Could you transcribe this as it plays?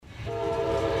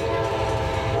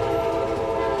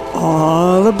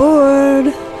All aboard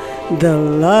the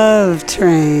love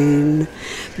train,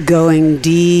 going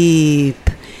deep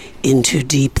into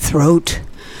Deep Throat,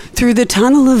 through the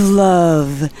tunnel of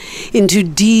love, into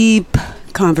deep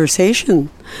conversation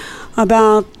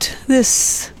about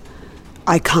this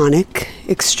iconic,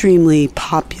 extremely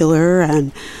popular,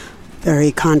 and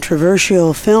very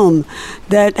controversial film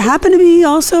that happened to be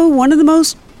also one of the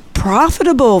most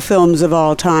profitable films of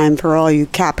all time for all you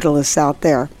capitalists out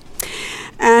there.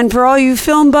 And for all you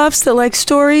film buffs that like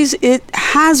stories, it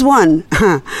has one.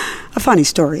 A funny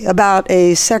story about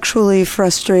a sexually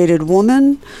frustrated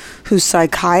woman whose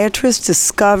psychiatrist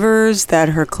discovers that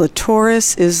her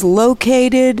clitoris is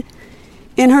located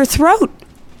in her throat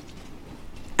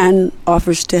and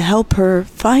offers to help her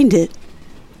find it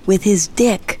with his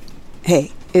dick.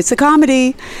 Hey, it's a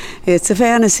comedy, it's a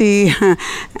fantasy,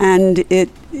 and it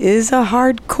is a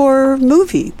hardcore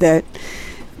movie that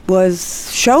was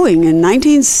showing in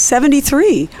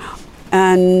 1973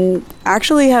 and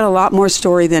actually had a lot more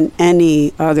story than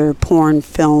any other porn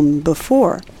film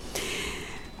before,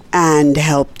 and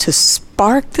helped to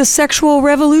spark the sexual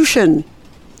revolution,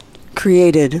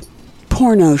 created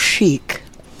porno chic,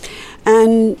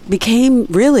 and became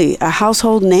really a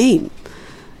household name.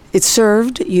 It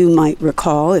served, you might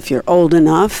recall if you're old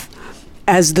enough,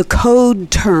 as the code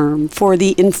term for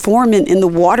the informant in the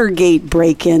Watergate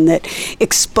break-in that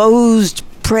exposed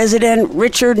President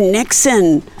Richard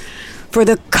Nixon for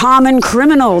the common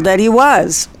criminal that he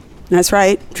was. That's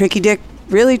right, Tricky Dick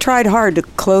really tried hard to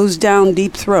close down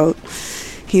Deep Throat.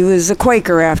 He was a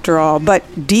Quaker after all,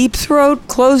 but Deep Throat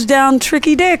closed down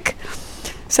Tricky Dick.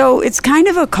 So it's kind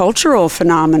of a cultural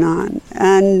phenomenon,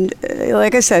 and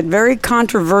like I said, very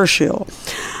controversial.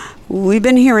 We've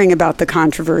been hearing about the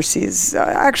controversies.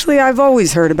 Actually, I've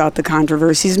always heard about the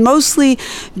controversies, mostly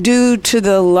due to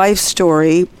the life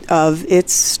story of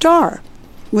its star,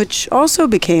 which also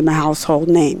became a household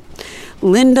name,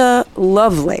 Linda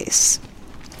Lovelace,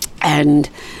 and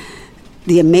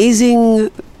the amazing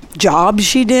job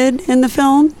she did in the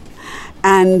film,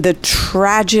 and the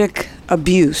tragic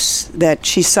abuse that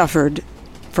she suffered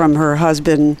from her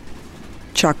husband,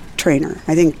 Chuck Traynor.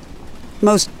 I think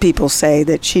most people say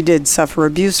that she did suffer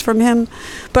abuse from him,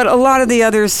 but a lot of the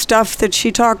other stuff that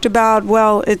she talked about,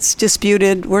 well, it's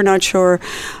disputed, we're not sure,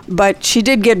 but she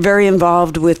did get very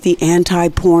involved with the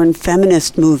anti-porn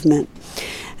feminist movement,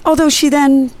 although she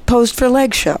then posed for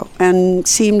Leg Show and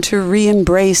seemed to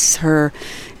re-embrace her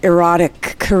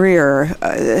erotic career.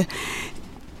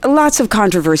 Lots of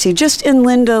controversy just in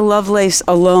Linda Lovelace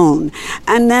alone.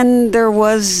 And then there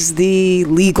was the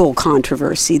legal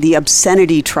controversy, the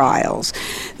obscenity trials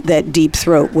that Deep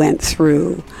Throat went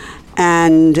through.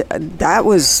 And that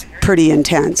was pretty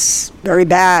intense, very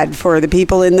bad for the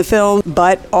people in the film,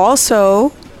 but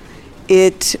also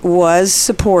it was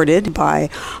supported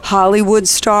by Hollywood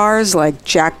stars like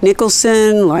Jack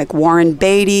Nicholson, like Warren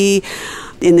Beatty,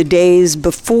 in the days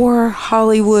before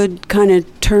Hollywood kind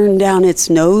of turned down its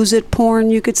nose at porn,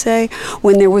 you could say,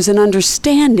 when there was an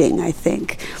understanding, I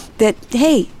think, that,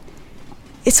 hey,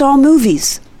 it's all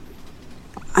movies.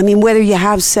 I mean, whether you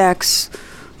have sex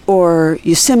or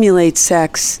you simulate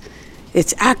sex,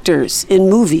 it's actors in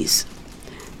movies.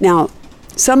 Now,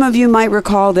 some of you might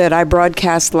recall that I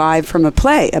broadcast live from a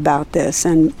play about this,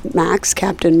 and Max,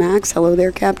 Captain Max, hello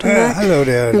there, Captain Max. Hello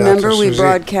there, remember Dr. we Susie.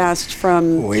 broadcast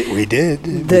from we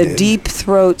did the Deep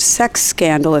Throat sex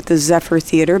scandal at the Zephyr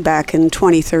Theater back in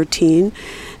 2013,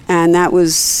 and that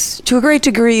was to a great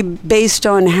degree based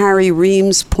on Harry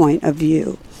Ream's point of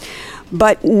view.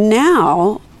 But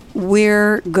now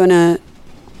we're gonna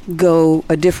go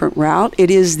a different route. It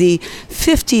is the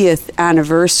 50th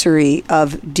anniversary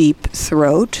of Deep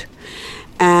Throat,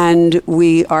 and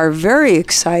we are very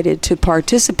excited to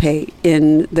participate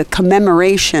in the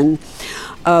commemoration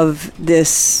of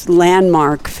this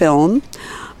landmark film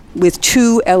with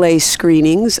 2 LA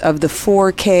screenings of the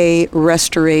 4K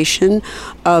restoration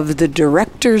of the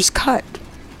director's cut.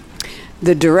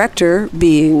 The director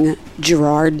being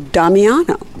Gerard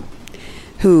Damiano,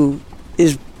 who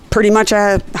is pretty much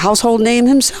a household name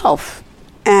himself.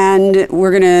 And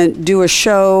we're going to do a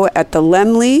show at the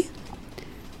Laemmle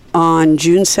on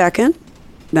June 2nd.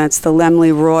 That's the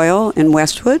Laemmle Royal in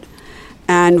Westwood.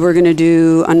 And we're going to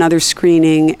do another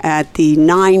screening at the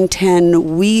 910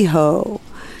 WeHo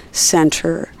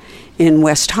Center in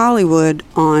West Hollywood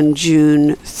on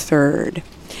June 3rd.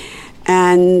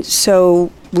 And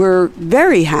so we're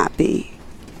very happy,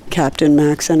 Captain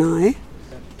Max and I,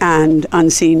 and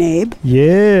Unseen Abe.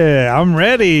 Yeah, I'm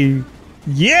ready.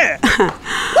 Yeah.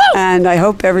 And I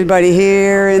hope everybody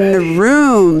here in the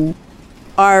room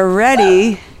are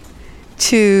ready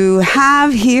to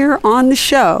have here on the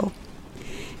show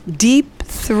Deep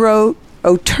Throat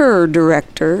auteur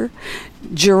director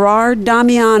Gerard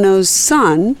Damiano's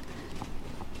son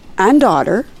and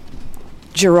daughter,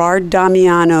 Gerard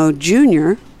Damiano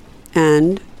Jr.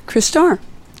 and F.D.R.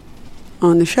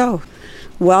 on the show.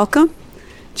 Welcome,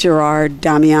 Gerard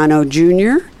Damiano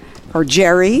Jr., or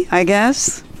Jerry, I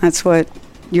guess. That's what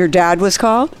your dad was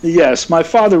called? Yes, my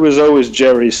father was always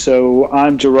Jerry, so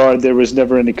I'm Gerard. There was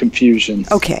never any confusion.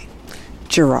 Okay,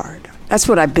 Gerard. That's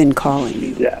what I've been calling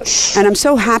you. Yes. And I'm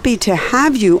so happy to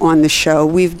have you on the show.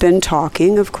 We've been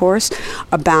talking, of course,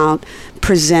 about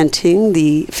presenting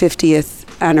the 50th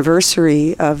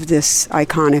anniversary of this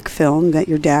iconic film that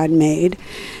your dad made.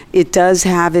 It does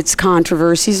have its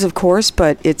controversies, of course,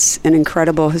 but it's an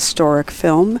incredible historic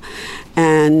film.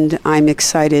 And I'm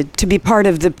excited to be part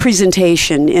of the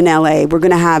presentation in LA. We're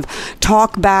going to have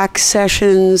talk-back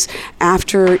sessions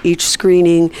after each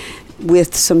screening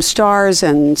with some stars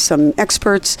and some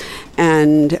experts,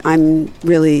 and I'm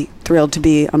really thrilled to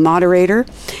be a moderator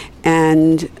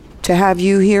and to have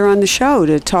you here on the show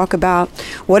to talk about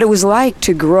what it was like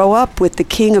to grow up with the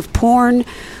king of porn,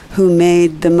 who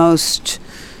made the most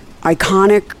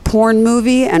iconic porn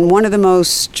movie and one of the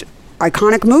most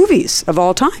iconic movies of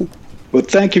all time. Well,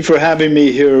 thank you for having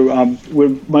me here.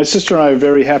 My sister and I are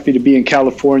very happy to be in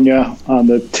California on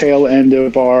the tail end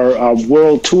of our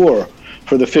world tour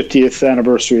for the 50th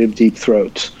anniversary of Deep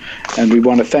Throat. And we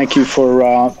want to thank you for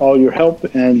all your help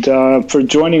and for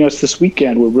joining us this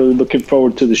weekend. We're really looking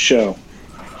forward to the show.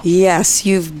 Yes,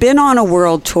 you've been on a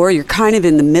world tour. You're kind of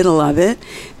in the middle of it.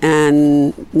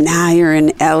 And now you're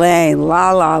in LA,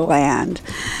 La La Land,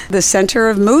 the center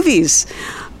of movies.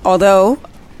 Although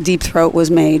Deep Throat was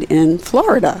made in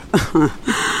Florida.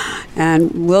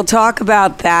 And we'll talk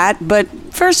about that. But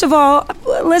first of all,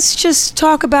 let's just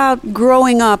talk about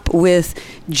growing up with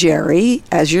Jerry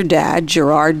as your dad,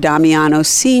 Gerard Damiano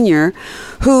Sr.,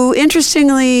 who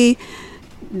interestingly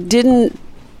didn't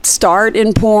start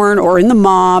in porn or in the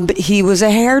mob. He was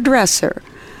a hairdresser,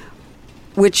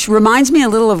 which reminds me a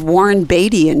little of Warren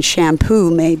Beatty in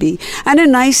Shampoo, maybe, and a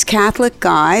nice Catholic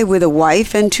guy with a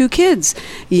wife and 2 kids.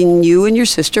 You and your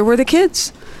sister were the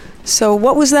kids. So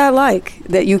what was that like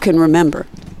that you can remember?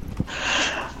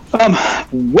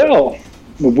 Well,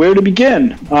 where to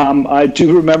begin? I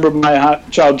do remember my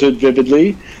childhood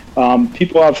vividly.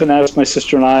 People often ask my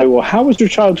sister and I, well, how was your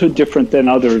childhood different than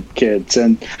other kids?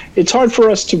 And it's hard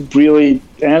for us to really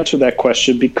answer that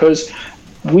question because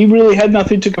we really had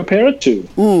nothing to compare it to.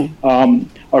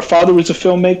 Our father was a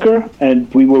filmmaker,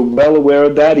 and we were well aware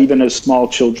of that, even as small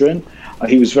children.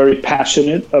 He was very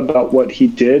passionate about what he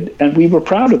did, and we were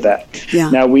proud of that. Yeah.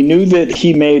 Now, we knew that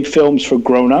he made films for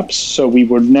grown-ups, so we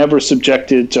were never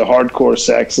subjected to hardcore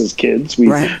sex as kids. We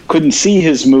couldn't see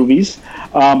his movies,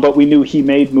 but we knew he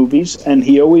made movies, and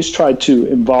he always tried to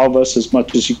involve us as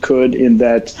much as he could in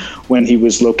that when he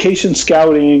was location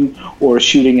scouting or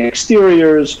shooting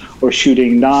exteriors or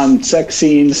shooting non-sex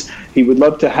scenes, he would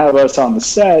love to have us on the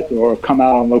set or come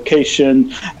out on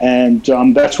location, and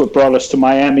that's what brought us to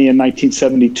Miami in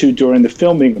 1972 during the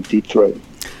filming of Deep Throat.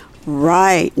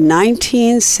 Right,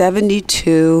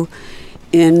 1972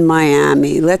 in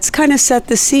Miami. Let's kind of set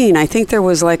the scene. I think there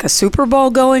was like a Super Bowl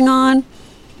going on.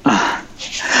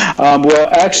 Well,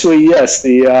 actually, yes.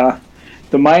 The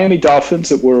Miami Dolphins,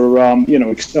 that were a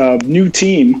new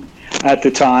team at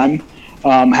the time,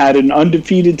 had an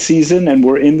undefeated season and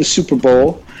were in the Super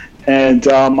Bowl. And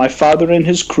my father and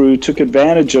his crew took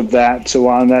advantage of that. So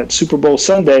on that Super Bowl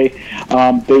Sunday,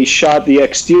 they shot the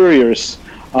exteriors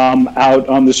out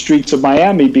on the streets of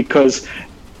Miami because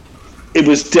it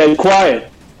was dead quiet.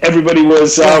 Everybody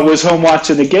was home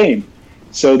watching the game.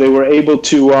 So they were able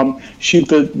to shoot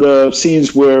the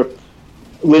scenes where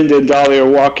Linda and Dolly are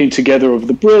walking together over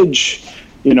the bridge.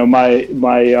 You know, my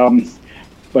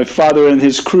father and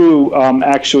his crew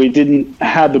actually didn't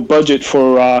have the budget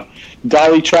for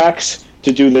dolly tracks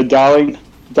to do the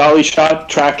dolly shot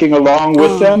tracking along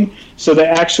with them. So they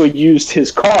actually used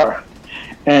his car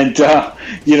and,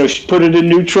 put it in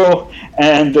neutral,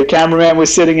 and the cameraman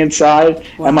was sitting inside,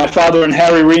 and my father and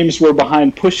Harry Reams were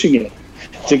behind pushing it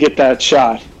to get that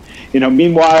shot.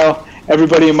 Meanwhile,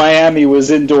 everybody in Miami was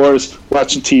indoors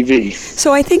watching TV.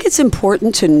 So I think it's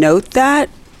important to note that.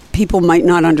 People might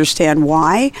not understand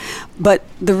why, but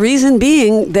the reason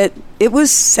being that it was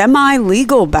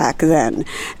semi-legal back then,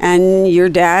 and your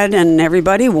dad and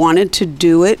everybody wanted to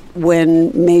do it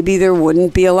when maybe there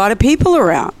wouldn't be a lot of people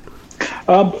around.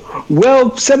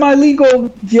 Well,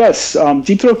 semi-legal, yes.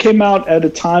 Deep Throat came out at a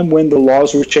time when the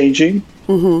laws were changing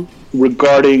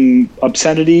regarding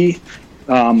obscenity,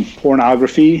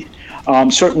 pornography.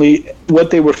 Certainly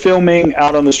what they were filming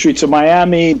out on the streets of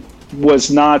Miami was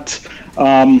not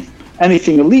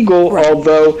anything illegal, Right.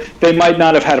 although they might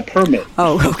not have had a permit.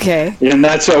 Oh, okay. And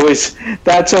that's always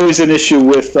an issue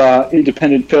with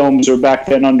independent films, or back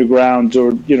then underground,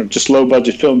 or just low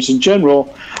budget films in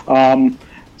general.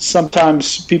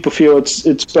 Sometimes people feel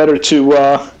it's better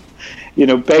to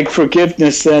beg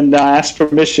forgiveness than ask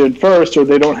permission first, or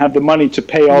they don't have the money to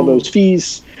pay all those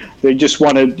fees. They just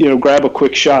want to grab a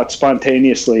quick shot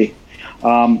spontaneously.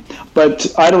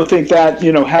 But I don't think that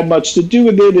had much to do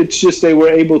with it. It's just they were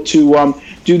able to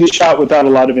do the shot without a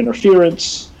lot of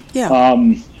interference,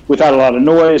 without a lot of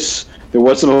noise. There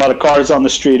wasn't a lot of cars on the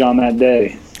street on that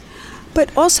day. But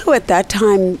also at that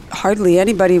time, hardly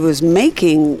anybody was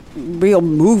making real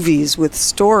movies with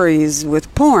stories,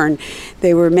 with porn.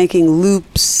 They were making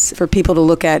loops for people to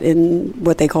look at in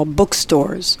what they call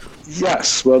bookstores.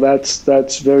 Yes, well,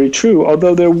 that's very true.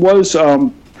 Although there was,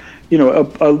 a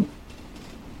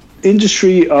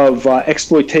industry of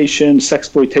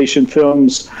sexploitation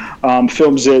films,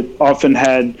 films that often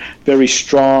had very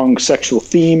strong sexual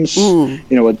themes,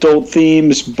 adult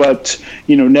themes, but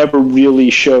never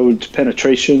really showed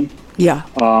penetration. Yeah.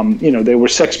 They were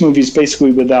sex movies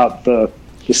basically without the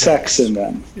sex in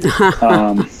them.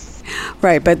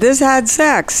 Right, but this had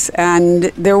sex,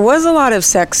 and there was a lot of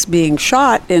sex being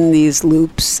shot in these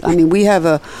loops. I mean, we have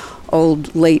a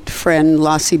old late friend,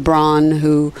 Lassie Braun,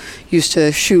 who used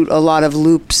to shoot a lot of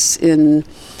loops in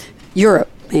Europe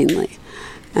mainly,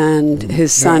 and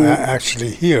his son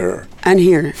actually here and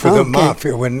here for the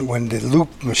mafia when the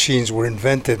loop machines were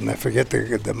invented, and I forget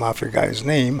the mafia guy's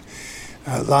name.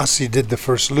 Lassie did the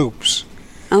first loops.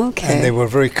 Okay, and they were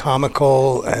very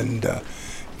comical and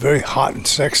very hot and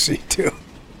sexy too.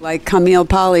 Like Camille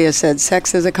Paglia said,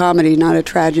 sex is a comedy, not a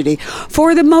tragedy.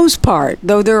 For the most part,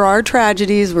 though there are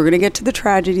tragedies, we're going to get to the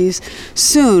tragedies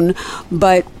soon,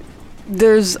 but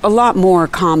there's a lot more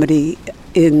comedy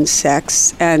in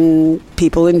sex, and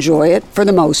people enjoy it for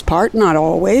the most part, not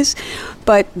always.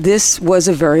 But this was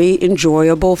a very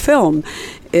enjoyable film.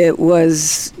 It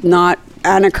was not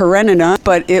Anna Karenina,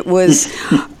 but it was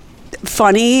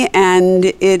funny, and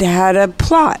it had a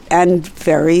plot, and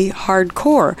very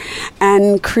hardcore,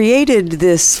 and created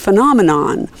this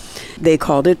phenomenon. They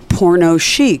called it porno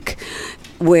chic,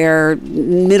 where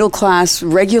middle-class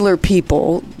regular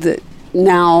people that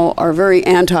now are very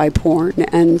anti-porn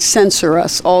and censor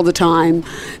us all the time.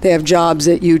 They have jobs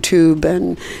at YouTube,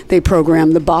 and they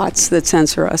program the bots that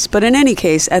censor us. But in any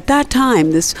case, at that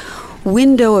time, this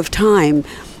window of time,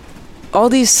 all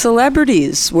these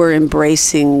celebrities were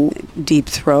embracing Deep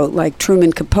Throat, like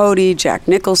Truman Capote, Jack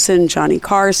Nicholson, Johnny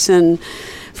Carson,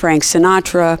 Frank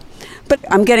Sinatra. But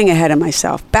I'm getting ahead of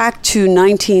myself. Back to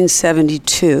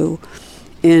 1972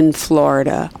 in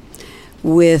Florida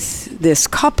with this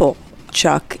couple,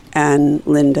 Chuck and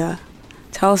Linda.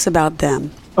 Tell us about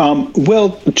them.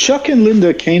 Well, Chuck and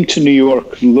Linda came to New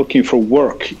York looking for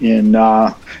work in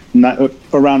around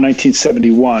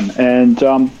 1971,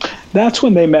 and that's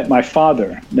when they met my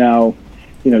father. Now,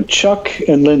 Chuck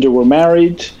and Linda were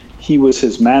married. He was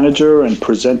his manager and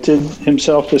presented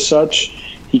himself as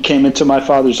such. He came into my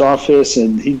father's office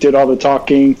and he did all the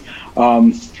talking.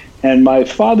 And my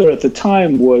father at the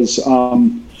time was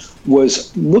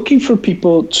looking for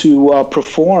people to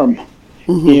perform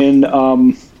in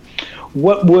I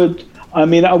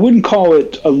wouldn't call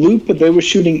it a loop, but they were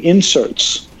shooting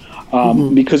inserts.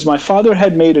 Because my father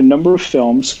had made a number of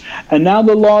films, and now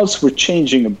the laws were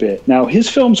changing a bit. Now, his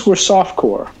films were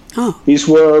softcore. Oh. These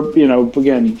were,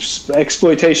 again,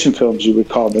 exploitation films, you would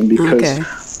call them,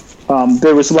 because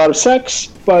there was a lot of sex,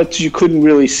 but you couldn't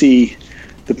really see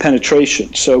the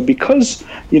penetration. So because,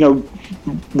 the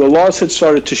laws had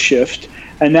started to shift,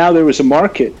 and now there was a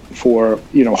market for,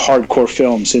 hardcore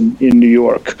films in New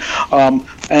York.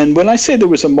 And when I say there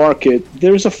was a market,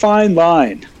 there's a fine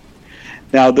line.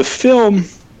 Now,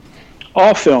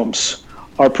 all films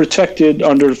are protected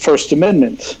under the First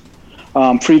Amendment,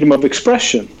 freedom of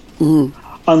expression,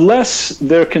 unless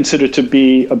they're considered to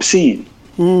be obscene,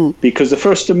 because the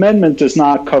First Amendment does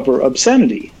not cover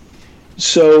obscenity.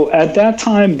 So at that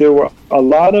time, there were a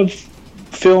lot of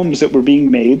films that were being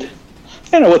made,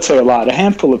 let's say a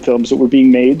handful of films that were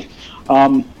being made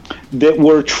that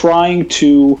were trying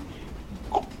to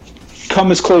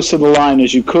come as close to the line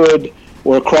as you could,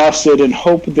 or across it, and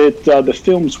hope that the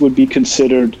films would be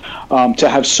considered to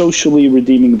have socially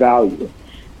redeeming value.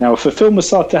 Now, if a film was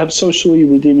thought to have socially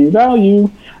redeeming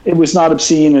value, it was not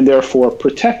obscene and therefore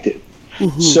protected.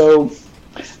 So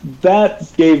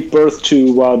that gave birth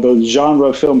to those genre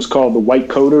of films called the white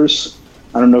coaters.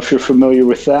 I don't know if you're familiar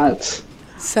with that.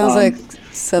 Sounds like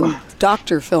some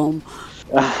doctor film.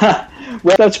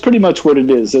 Well, that's pretty much what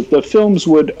it is. That the films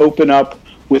would open up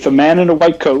with a man in a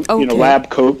white coat, Okay. lab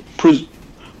coat,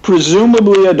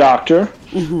 presumably a doctor,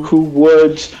 who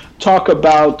would talk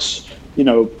about,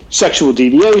 sexual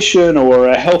deviation or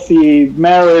a healthy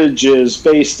marriage is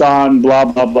based on blah,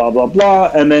 blah, blah, blah,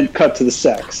 blah, and then cut to the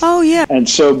sex. Oh, yeah. And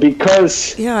so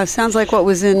because... Yeah, it sounds like what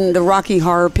was in the Rocky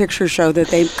Horror Picture Show, that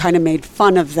they kind of made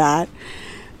fun of that.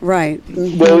 Right.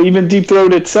 Mm-hmm. Well, even Deep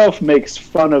Throat itself makes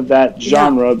fun of that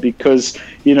genre because,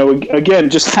 again,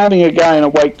 just having a guy in a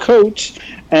white coat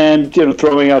and,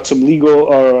 throwing out some legal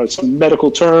or some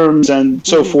medical terms and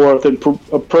so forth and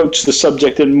approach the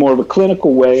subject in more of a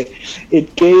clinical way,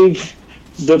 it gave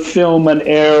the film an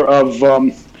air of,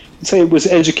 say it was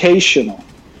educational.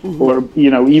 Or,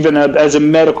 even as a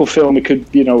medical film, it could,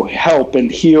 help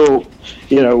and heal,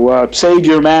 save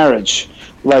your marriage,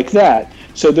 like that.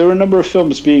 So there were a number of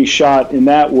films being shot in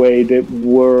that way that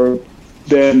were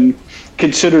then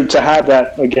considered to have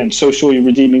that, again, socially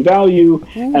redeeming value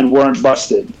and weren't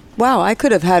busted. Wow, I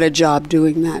could have had a job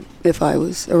doing that if I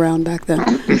was around back then.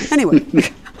 Anyway.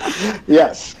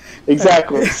 Yes,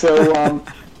 exactly. So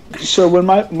so when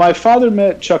my father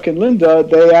met Chuck and Linda,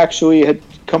 they actually had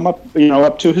come up,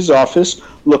 up to his office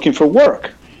looking for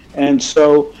work. And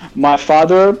so my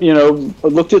father,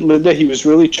 looked at Linda. He was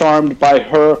really charmed by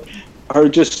her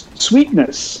just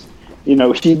sweetness. He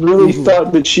really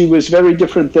thought that she was very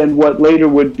different than what later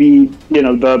would be,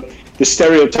 the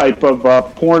stereotype of a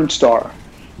porn star.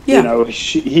 Yeah.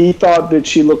 He thought that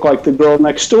she looked like the girl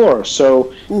next door.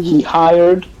 So he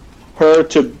hired her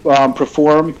to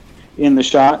perform in the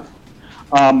shot,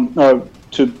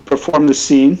 to perform the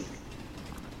scene.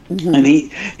 And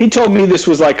he told me this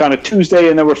was like on a Tuesday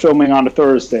and they were filming on a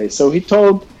Thursday. So he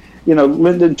told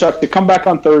Linda and Chuck to come back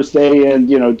on Thursday and,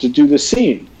 to do the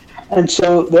scene. And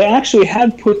so they actually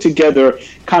had put together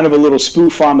kind of a little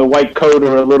spoof on the white coat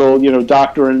or a little,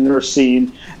 doctor and nurse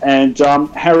scene. And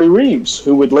Harry Reeves,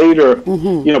 who would later,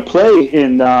 play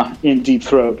in Deep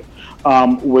Throat,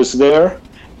 was there.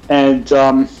 And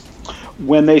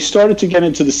when they started to get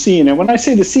into the scene, and when I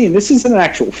say the scene, this isn't an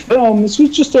actual film. This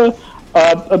was just a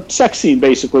sex scene,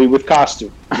 basically, with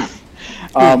costume.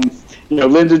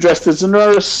 Linda dressed as a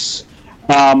nurse.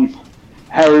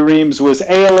 Harry Reeves was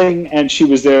ailing, and she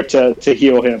was there to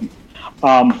heal him.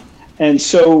 And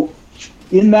so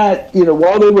in that,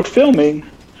 while they were filming,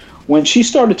 when she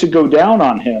started to go down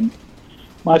on him,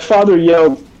 my father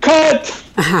yelled, "Cut!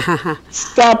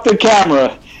 Stop the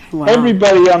camera." Wow.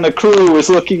 Everybody on the crew was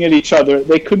looking at each other.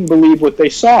 They couldn't believe what they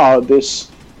saw. This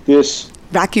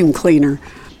vacuum cleaner.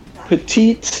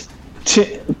 Petite,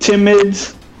 timid,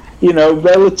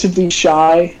 relatively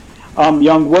shy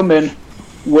young woman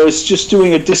was just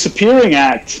doing a disappearing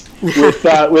act with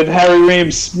Harry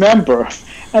Reeves' member,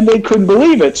 and they couldn't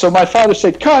believe it. So my father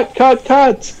said, "Cut, cut,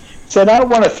 cut." Said, "I don't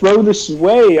want to throw this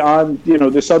away on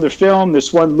this other film,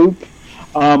 this one loop.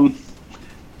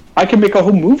 I can make a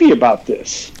whole movie about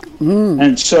this."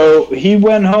 And so he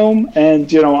went home,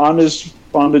 and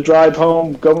on the drive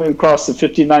home, going across the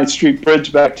 59th Street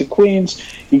Bridge back to Queens,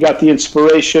 he got the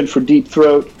inspiration for Deep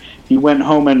Throat. He went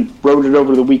home and wrote it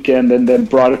over the weekend and then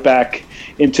brought it back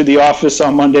into the office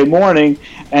on Monday morning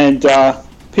and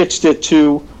pitched it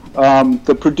to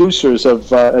the producers of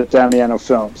Damiano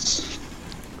Films.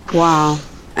 Wow.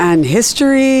 And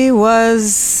history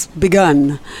was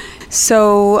begun.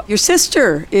 So your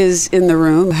sister is in the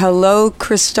room. Hello,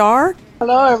 F.D.R.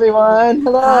 Hello, everyone.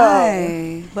 Hello.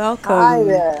 Hi. Welcome. Hi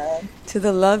there. To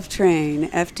the Love Train,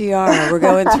 F.D.R. We're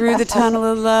going through the tunnel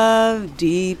of love,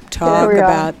 deep talk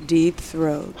about Deep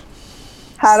Throat.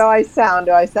 How do I sound?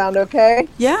 Do I sound okay?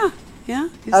 Yeah, you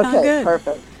sound good.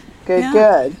 Perfect.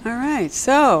 Good. All right,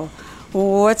 so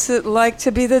what's it like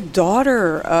to be the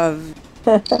daughter of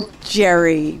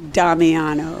Jerry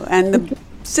Damiano and the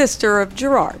sister of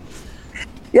Gerard?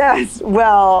 Yes,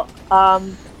 well,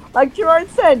 like Gerard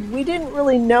said, we didn't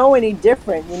really know any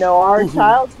different. Our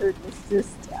childhood was just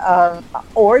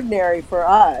ordinary for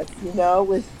us. It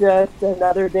was just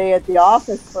another day at the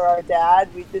office for our dad.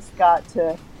 We just got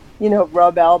to,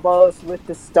 rub elbows with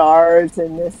the stars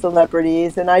and the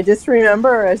celebrities. And I just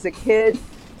remember as a kid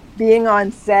being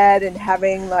on set and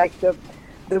having like the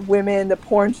women, the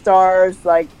porn stars,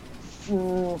 like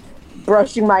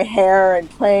brushing my hair and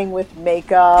playing with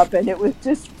makeup, and it was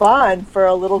just fun for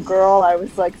a little girl. I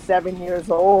was like 7 years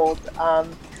old.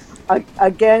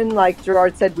 Again, like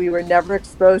Gerard said, we were never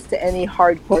exposed to any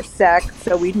hardcore sex,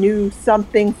 so we knew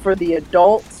something for the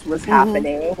adults was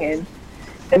happening,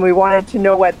 and we wanted to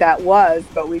know what that was,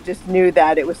 but we just knew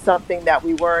that it was something that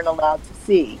we weren't allowed to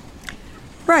see.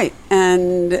 Right,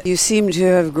 and you seem to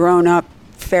have grown up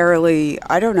fairly,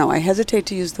 I don't know, I hesitate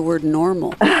to use the word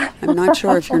normal. I'm not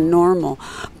sure if you're normal,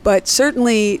 but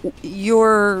certainly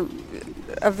you're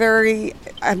a very,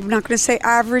 I'm not going to say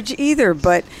average either,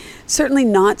 but certainly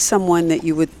not someone that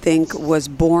you would think was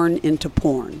born into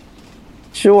porn.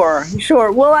 Sure.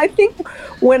 Well, I think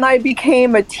when I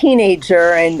became a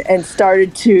teenager and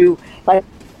started to, like,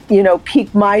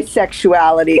 pique my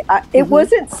sexuality, it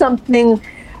wasn't something,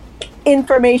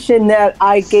 information that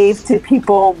I gave to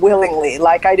people willingly.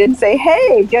 Like, I didn't say,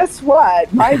 hey, guess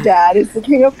what? My dad is the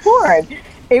king of porn.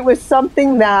 It was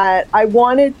something that I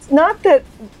wanted, not that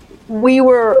we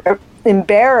were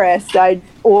embarrassed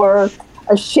or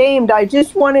ashamed. I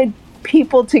just wanted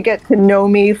people to get to know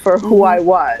me for who I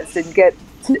was and get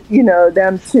to,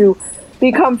 them to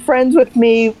become friends with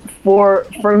me for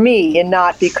me and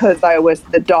not because I was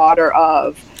the daughter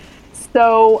of.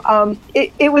 So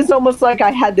it was almost like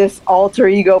I had this alter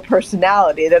ego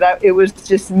personality that it was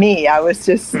just me. I was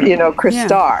just, Chris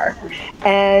Starr.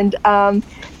 And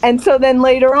so then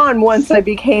later on, once I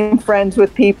became friends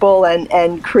with people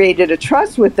and created a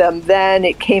trust with them, then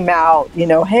it came out,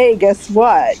 hey, guess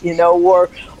what?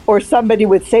 Or somebody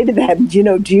would say to them, do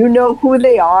you know who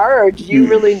they are? Or do you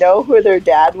really know who their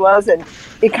dad was? And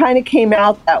it kind of came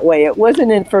out that way. It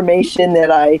wasn't information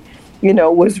that I,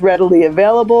 was readily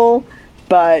available.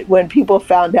 But when people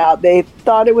found out, they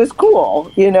thought it was cool,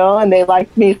 and they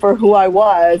liked me for who I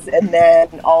was. And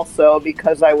then also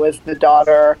because I was the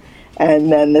daughter and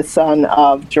then the son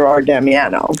of Gerard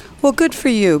Damiano. Well, good for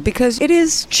you, because it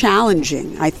is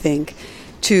challenging, I think,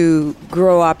 to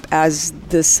grow up as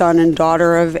the son and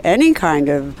daughter of any kind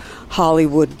of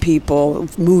Hollywood people,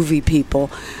 movie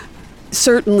people,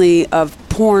 certainly of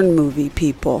porn movie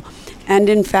people. And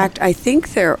in fact, I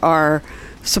think there are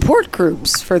support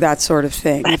groups for that sort of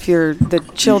thing. If you're the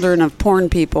children of porn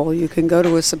people, you can go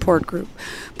to a support group.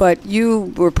 But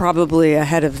you were probably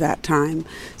ahead of that time.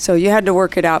 So you had to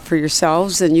work it out for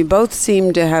yourselves, and you both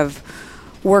seem to have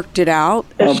worked it out.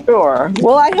 Sure.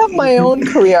 Well, I have my own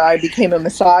career. I became a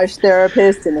massage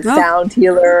therapist and a sound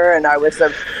healer, and I was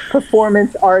a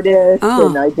performance artist,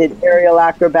 and I did aerial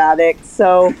acrobatics.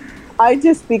 So I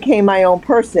just became my own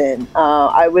person.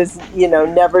 I was,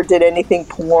 never did anything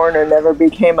porn or never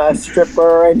became a stripper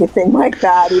or anything like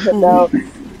that, even though,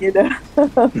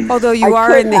 Although you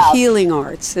are in the healing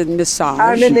arts and massage.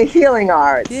 I'm in the healing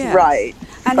arts, right.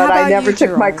 And but I never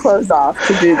took my clothes off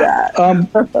to do that.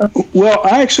 Well,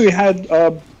 I actually had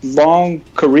a long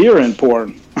career in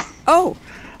porn. Oh.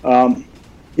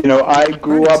 I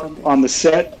grew up on the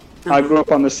set. I grew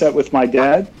up on the set with my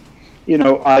dad.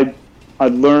 I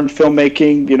learned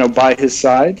filmmaking, by his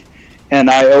side, and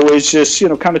I always just,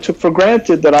 kind of took for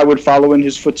granted that I would follow in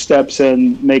his footsteps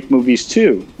and make movies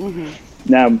too.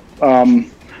 Now,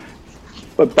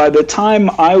 but by the time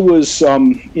I was,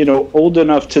 old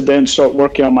enough to then start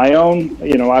working on my own,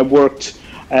 I worked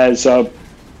as a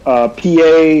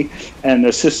PA and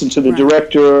assistant to the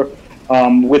director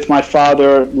with my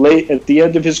father. Late at the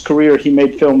end of his career, he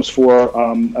made films for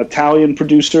Italian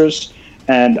producers.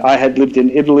 And I had lived in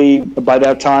Italy by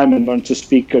that time and learned to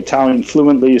speak Italian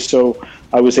fluently, so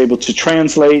I was able to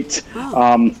translate,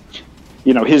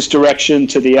 his direction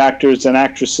to the actors and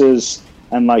actresses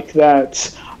and like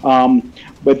that.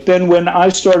 But then when I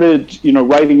started,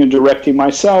 writing and directing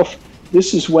myself,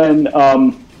 this is when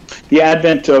the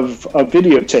advent of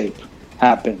videotape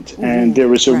happened, and there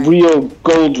was a real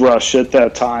gold rush at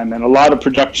that time, and a lot of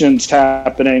productions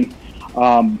happening.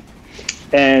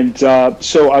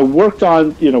 So I worked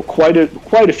on, quite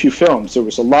a few films. There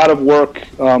was a lot of work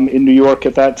in New York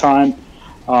at that time.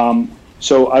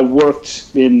 So I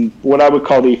worked in what I would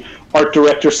call the art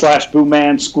director / boom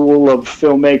man school of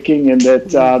filmmaking, and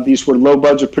that these were low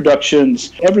budget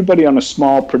productions. Everybody on a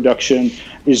small production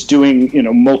is doing,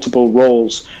 multiple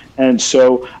roles. And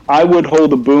so I would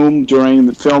hold a boom during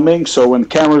the filming, so when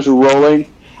cameras were rolling,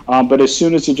 but as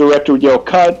soon as the director would yell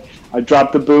cut, I'd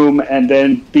drop the boom and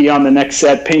then be on the next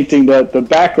set painting the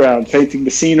background, painting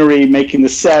the scenery, making the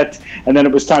set, and then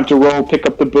it was time to roll, pick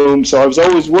up the boom. So I was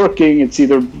always working. It's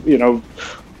either,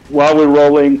 while we're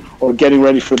rolling or getting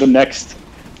ready for the next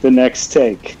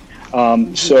take.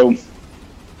 So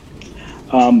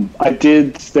I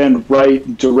did then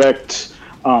write, direct,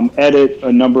 edit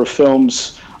a number of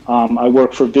films. I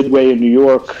worked for Vidway in New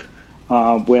York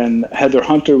when Heather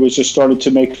Hunter was just started to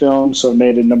make films, so I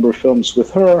made a number of films with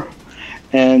her.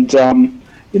 And,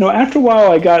 after a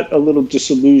while I got a little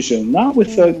disillusioned, not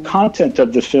with the content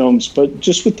of the films, but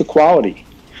just with the quality.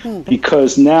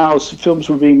 Because now films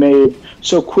were being made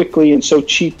so quickly and so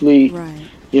cheaply. Right.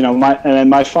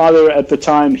 My father at the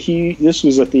time, this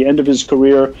was at the end of his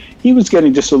career, he was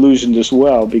getting disillusioned as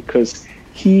well, because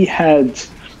he had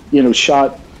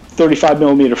shot 35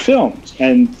 millimeter films,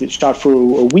 and it shot for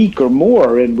a week or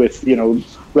more, and with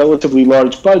relatively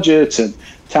large budgets and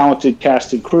talented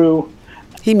cast and crew.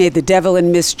 He made The Devil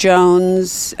and Miss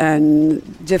Jones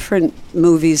and different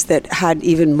movies that had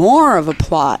even more of a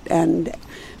plot and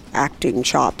acting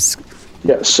chops.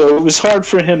 Yeah, so it was hard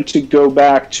for him to go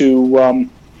back to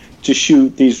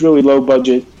shoot these really low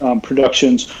budget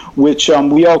productions, which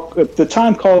we all at the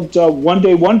time called one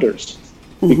day wonders,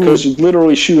 because you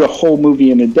literally shoot a whole movie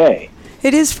in a day.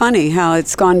 It is funny how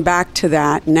it's gone back to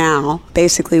that now,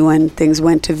 basically when things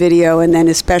went to video, and then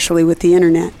especially with the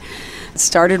internet. It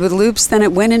started with loops, then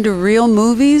it went into real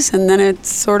movies, and then it's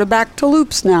sort of back to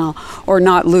loops now. Or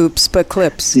not loops, but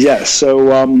clips. Yes,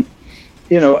 so,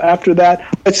 after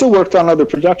that, I still worked on other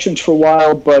productions for a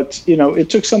while, but, it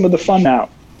took some of the fun out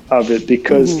of it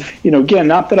because, again,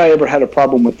 not that I ever had a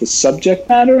problem with the subject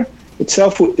matter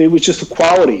itself, it was just the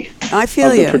quality I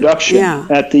feel of the production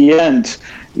at the end.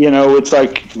 It's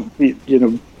like,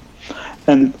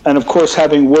 and of course,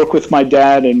 having worked with my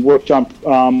dad and worked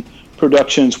on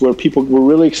productions where people were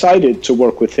really excited to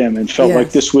work with him and felt like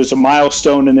this was a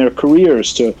milestone in their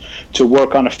careers to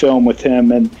work on a film with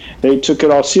him, and they took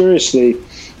it all seriously,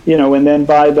 and then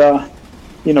by the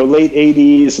late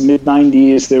 80s, mid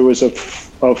 90s, there was a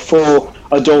full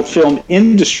adult film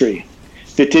industry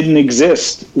that didn't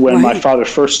exist when my father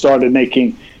first started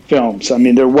making films. I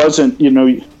mean, there wasn't,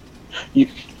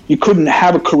 you couldn't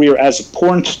have a career as a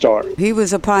porn star. He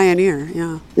was a pioneer,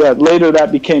 yeah. Yeah, later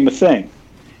that became a thing.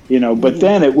 But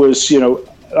then it was,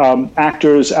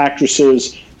 actors,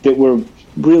 actresses that were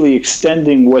really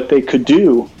extending what they could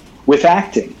do with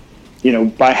acting,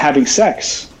 by having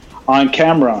sex on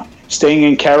camera, staying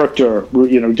in character,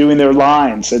 doing their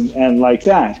lines and like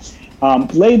that.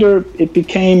 Later, it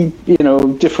became,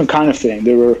 different kind of thing.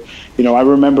 There were, I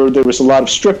remember there was a lot of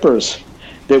strippers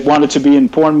that wanted to be in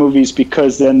porn movies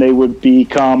because then they would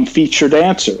become featured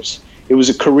dancers. It was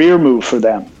a career move for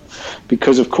them.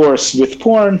 Because, of course, with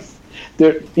porn,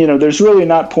 there's really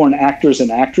not porn actors and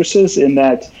actresses in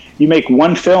that you make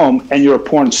one film and you're a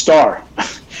porn star.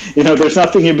 There's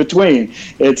nothing in between.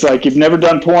 It's like you've never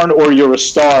done porn or you're a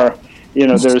star.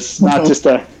 There's not just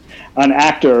an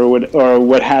actor or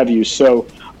what have you. So,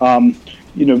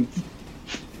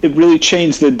 it really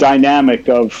changed the dynamic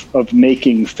of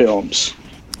making films.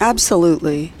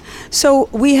 Absolutely. So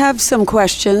we have some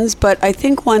questions, but I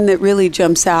think one that really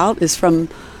jumps out is from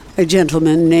a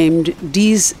gentleman named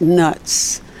D's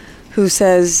Nuts, who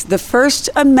says the First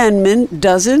Amendment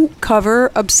doesn't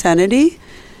cover obscenity,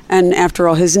 and after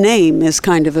all, his name is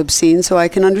kind of obscene, so I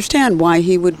can understand why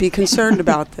he would be concerned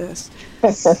about this.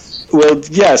 Well,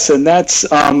 yes, and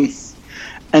that's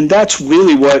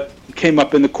really what came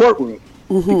up in the courtroom,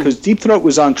 because Deep Throat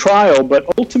was on trial, but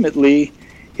ultimately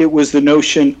it was the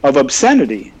notion of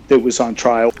obscenity that was on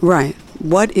trial. Right.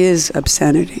 What is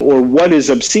obscenity? Or what is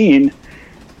obscene,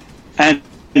 and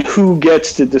who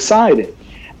gets to decide it?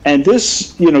 And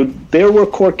this, there were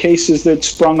court cases that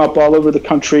sprung up all over the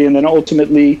country, and then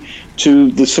ultimately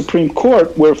to the Supreme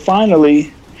Court, where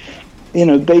finally,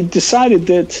 they decided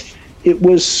that it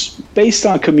was based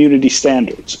on community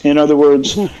standards. In other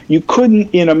words, you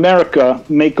couldn't in America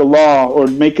make a law or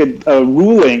make a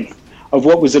ruling of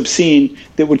what was obscene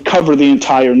that would cover the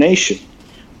entire nation,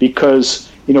 because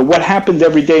what happened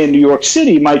every day in New York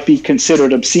City might be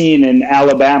considered obscene in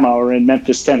Alabama or in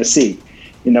Memphis, Tennessee.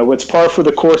 What's par for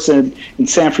the course in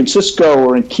San Francisco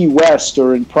or in Key West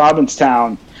or in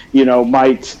Provincetown,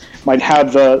 might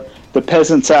have the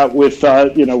peasants out with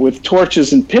with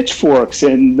torches and pitchforks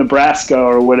in Nebraska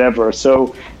or whatever.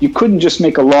 So you couldn't just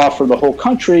make a law for the whole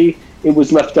country. It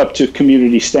was left up to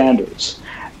community standards.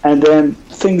 And then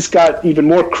things got even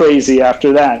more crazy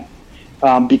after that,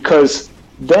 because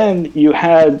then you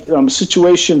had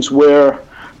situations where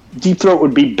Deep Throat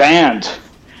would be banned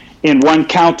in one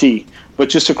county, but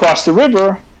just across the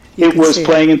river, it was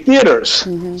playing in theaters.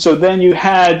 So then you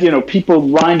had, people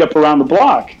lined up around the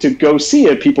block to go see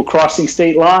it, people crossing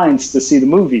state lines to see the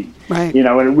movie. Right. And it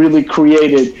really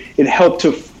it helped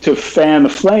to fan the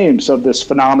flames of this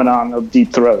phenomenon of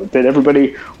Deep Throat, that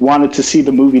everybody wanted to see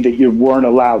the movie that you weren't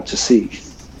allowed to see.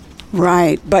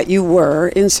 Right, but you were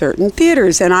in certain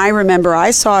theaters, and I remember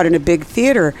I saw it in a big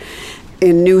theater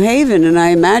in New Haven, and I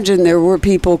imagine there were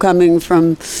people coming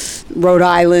from Rhode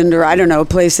Island or, I don't know,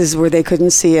 places where they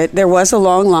couldn't see it. There was a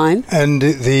long line. And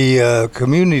the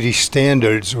community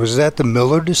standards, was that the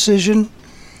Miller decision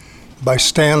by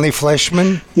Stanley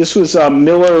Fleshman. This was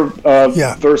Miller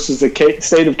Yeah. versus the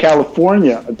state of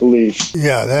California, I believe.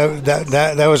 Yeah,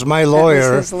 that was my lawyer.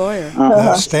 That was his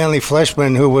lawyer. Stanley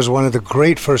Fleshman, who was one of the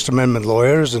great First Amendment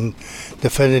lawyers and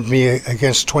defended me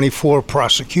against 24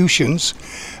 prosecutions,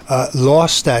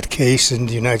 lost that case in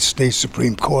the United States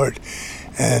Supreme Court.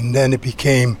 And then it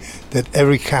became that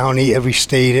every county, every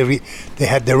state, they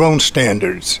had their own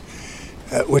standards,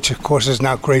 which of course is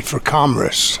not great for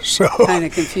commerce. So Kind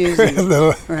of confusing.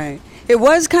 Right. It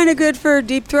was kind of good for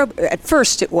Deep Throat. At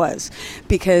first it was,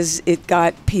 because it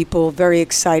got people very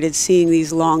excited seeing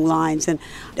these long lines. And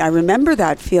I remember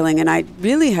that feeling, and I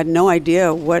really had no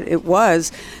idea what it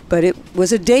was, but it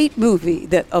was a date movie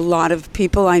that a lot of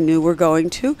people I knew were going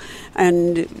to.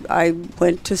 And I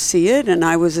went to see it, and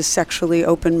I was a sexually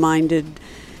open-minded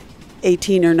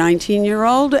 18 or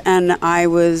 19-year-old, and I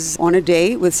was on a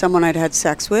date with someone I'd had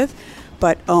sex with.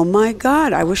 But, oh my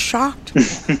God, I was shocked.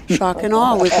 Shock and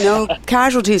awe, with no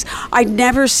casualties. I'd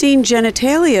never seen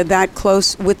genitalia that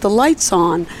close with the lights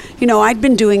on. You know, I'd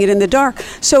been doing it in the dark.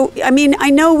 So, I mean,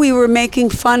 I know we were making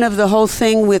fun of the whole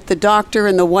thing with the doctor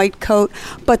and the white coat,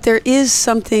 but there is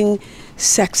something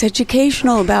sex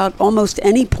educational about almost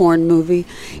any porn movie.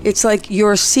 It's like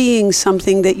you're seeing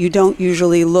something that you don't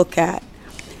usually look at.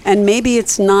 And maybe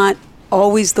it's not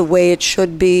always the way it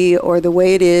should be or the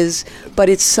way it is, but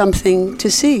it's something to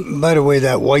see. By the way,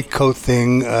 that white coat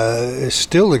thing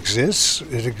still exists.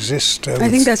 It exists. I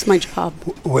think that's my job.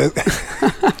 With,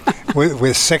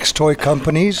 with sex toy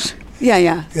companies.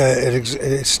 Yeah.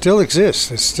 It still exists.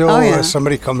 It's still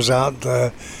somebody comes out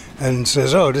and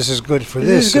says, "Oh, this is good for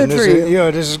this. This is good for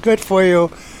you. This is good for you."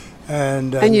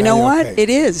 And you know what? Okay. It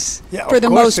is, yeah, for the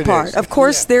most part. Is. Of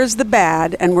course, there's the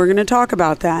bad, and we're going to talk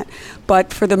about that.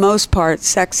 But for the most part,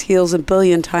 sex heals 1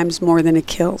 billion times more than it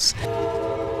kills.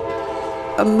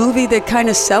 A movie that kind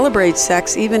of celebrates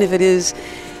sex, even if it is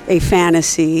a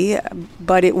fantasy,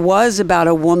 but it was about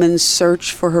a woman's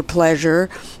search for her pleasure.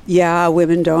 Yeah,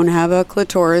 women don't have a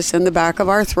clitoris in the back of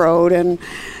our throat, and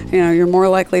you're more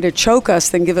likely to choke us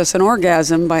than give us an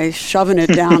orgasm by shoving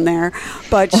it down there.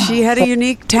 But she had a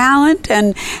unique talent,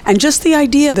 and just the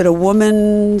idea that a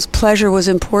woman's pleasure was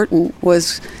important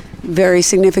was very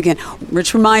significant.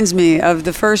 Which reminds me of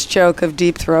the first joke of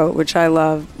Deep Throat, which I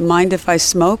love. "Mind if I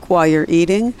smoke while you're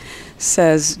eating?"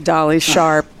 says Dolly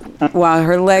Sharp while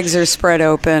her legs are spread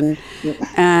open,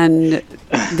 and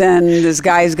then this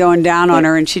guy's going down on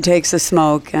her and she takes a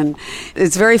smoke, and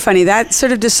it's very funny. That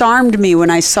sort of disarmed me when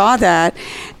I saw that.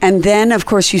 And then of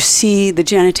course you see the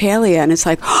genitalia and it's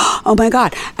like, oh my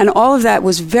God. And all of that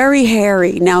was very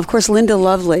hairy. Now of course Linda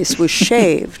Lovelace was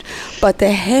shaved, but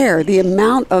the hair, the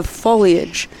amount of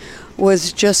foliage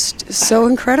was just so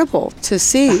incredible to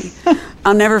see.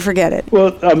 I'll never forget it.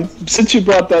 Well, since you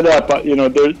brought that up,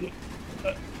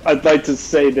 I'd like to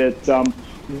say that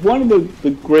one of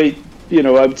the great,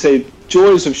 I'd say,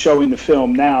 joys of showing the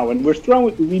film now, and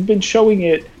we've been showing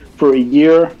it for a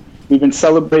year. We've been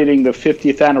celebrating the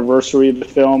 50th anniversary of the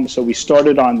film. So we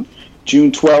started on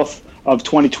June 12th of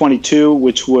 2022,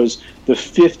 which was the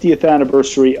 50th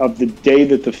anniversary of the day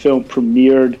that the film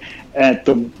premiered at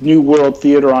the New World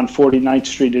Theater on 49th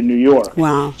Street in New York.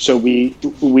 Wow. So we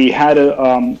had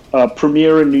a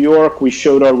premiere in New York. We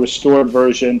showed our restored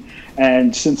version,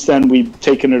 and since then we've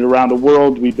taken it around the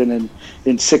world. We've been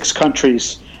in 6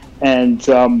 countries. And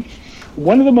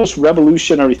one of the most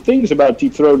revolutionary things about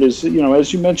Deep Throat is,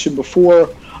 as you mentioned before,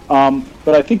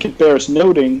 but I think it bears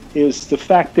noting, is the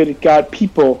fact that it got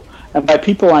people, and by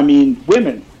people I mean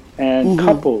women and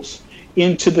couples,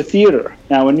 into the theater.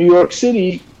 Now in New York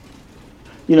City,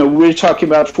 we're talking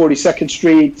about 42nd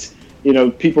Street.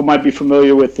 People might be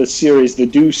familiar with the series The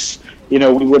Deuce. We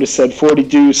would have said 40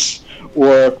 Deuce,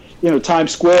 or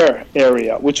Times Square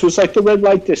area, which was like the red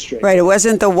light district. Right. It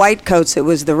wasn't the white coats; it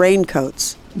was the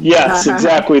raincoats. Yes,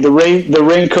 exactly. The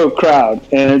raincoat crowd,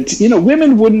 and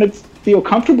women wouldn't feel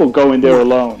comfortable going there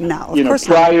alone. No, of course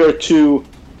prior not. to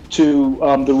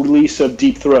the release of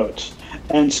Deep Throat.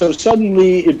 And so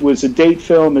suddenly it was a date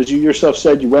film, as you yourself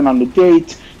said. You went on the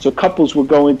date. So couples were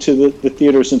going to the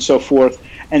theaters and so forth,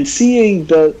 and seeing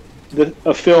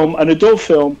a film, an adult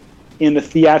film, in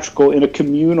a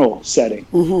communal setting,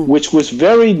 which was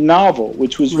very novel,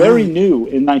 which was very new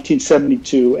in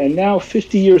 1972, and now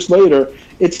 50 years later,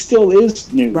 it still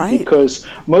is new, because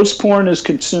most porn is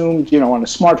consumed, on a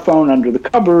smartphone under the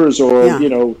covers, or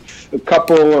a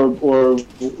couple or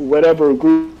whatever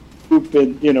group,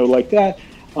 and like that.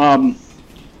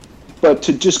 But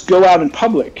to just go out in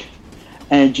public.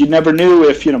 And you never knew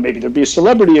if, maybe there'd be a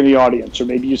celebrity in the audience, or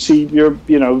maybe you see your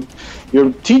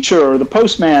teacher or the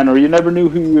postman, or you never knew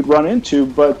who you would run into,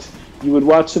 but you would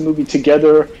watch the movie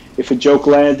together if a joke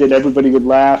landed, everybody would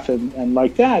laugh and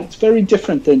like that. It's very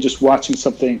different than just watching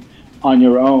something on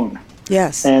your own.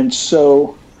 Yes. And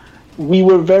so we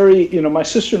were very, my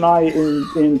sister and I,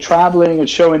 in traveling and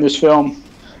showing this film,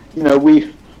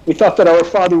 we thought that our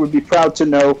father would be proud to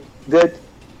know that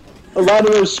a lot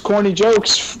of those corny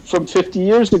jokes from 50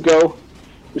 years ago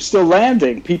were still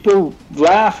landing. People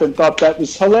laugh and thought that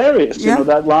was hilarious. Yeah.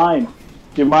 That line,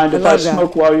 do you mind if I love that.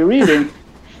 smoke while you're eating?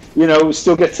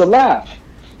 Still gets a laugh.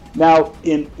 Now,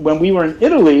 when we were in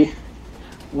Italy,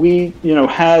 we,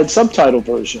 had subtitle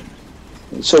version.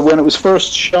 So when it was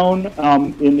first shown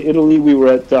in Italy, we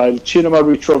were at the Cinema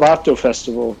Ritrovato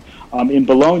Festival in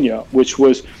Bologna, which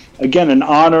was, again, an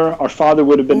honor. Our father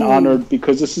would have been honored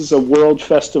because this is a world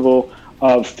festival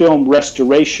of film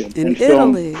restoration and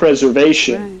film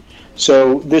preservation. Right.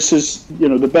 So this is,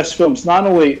 the best films, not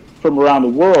only from around the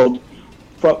world,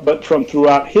 but from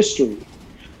throughout history.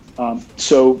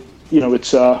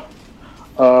 It's a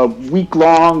week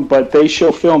long, but they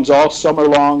show films all summer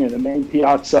long in the main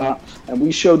piazza. And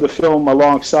we showed the film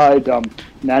alongside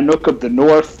Nanook of the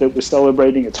North that was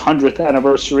celebrating its 100th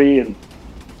anniversary. And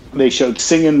they showed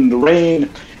Singing in the Rain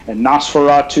and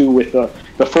Nosferatu with the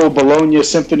full Bologna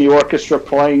Symphony Orchestra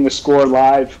playing the score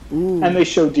live. And they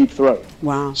showed Deep Throat.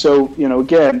 Wow. So,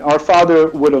 again, our father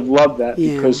would have loved that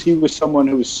because he was someone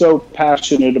who was so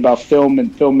passionate about film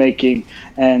and filmmaking,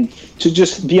 and to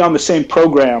just be on the same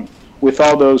program with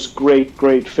all those great,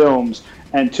 great films,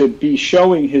 and to be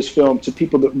showing his film to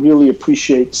people that really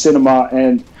appreciate cinema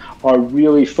and are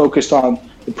really focused on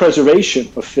the preservation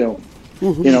of film,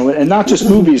 and not just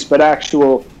movies, but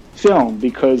actual film,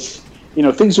 because,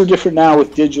 things are different now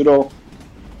with digital.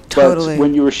 Totally. But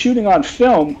when you were shooting on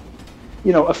film,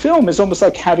 a film is almost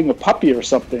like having a puppy or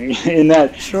something in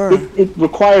that it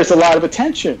requires a lot of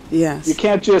attention. Yes. You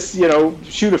can't just,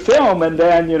 shoot a film and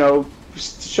then,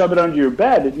 shove it under your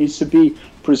bed. It needs to be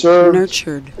preserved,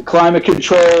 nurtured, climate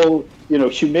control,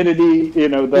 humidity,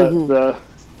 the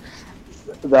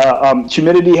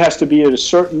humidity has to be at a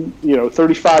certain,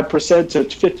 35% to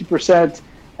 50%,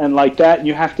 and like that, and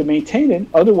you have to maintain it.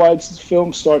 Otherwise, the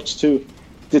film starts to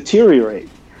deteriorate.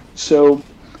 So,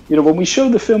 when we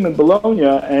showed the film in Bologna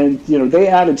and, they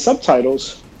added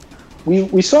subtitles,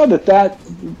 we saw that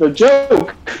the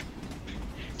joke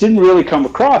didn't really come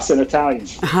across in Italian.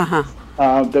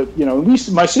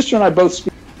 My sister and I both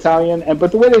speak Italian,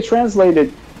 but the way they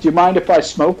translated, "Do you mind if I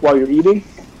smoke while you're eating?"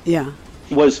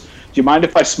 was, "Do you mind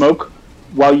if I smoke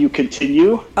while you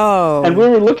continue?" Oh. And we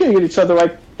were looking at each other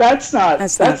like, that's not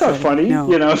funny.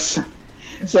 No.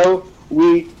 So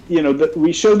we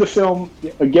showed the film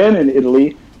again in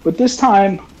Italy, but this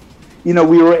time, we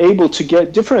were able to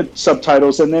get different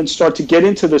subtitles and then start to get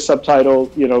into the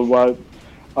subtitle,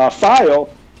 file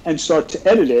and start to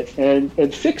edit it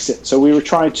and fix it. So we were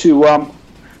trying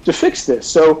to fix this.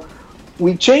 So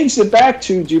we changed it back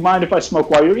to, "Do you mind if I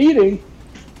smoke while you're eating?"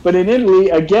 But in Italy,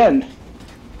 again,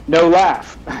 no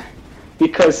laugh.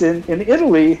 Because in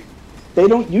Italy, they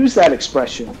don't use that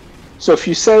expression. So if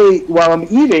you say, "while I'm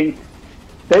eating,"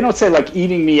 they don't say like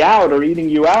 "eating me out" or "eating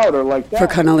you out" or like that. For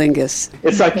cunnilingus.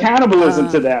 It's like cannibalism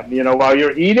to them, while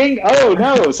you're eating. Oh,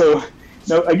 no. So,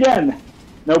 no, again,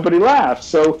 nobody laughs.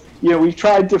 So, we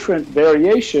tried different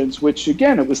variations, which,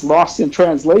 again, it was lost in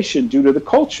translation due to the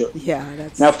culture. Yeah,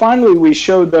 that's... Now, finally, we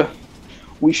showed the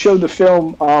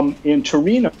film in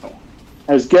Torino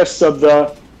as guests of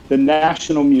the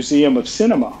National Museum of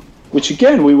Cinema, which,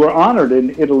 again, we were honored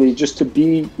in Italy just to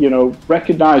be,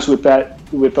 recognized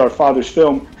with our father's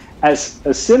film as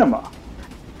a cinema.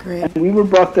 Great. And we were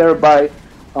brought there by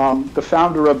the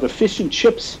founder of the Fish and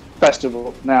Chips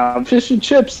Festival. Now, fish and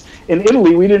chips in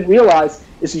Italy, we didn't realize,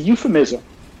 is a euphemism.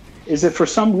 Is that for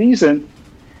some reason,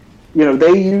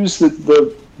 they use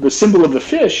the symbol of the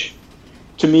fish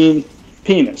to mean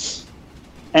penis,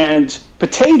 and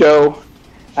potato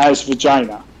as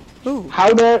vagina. Ooh.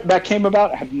 How that came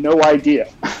about, I have no idea.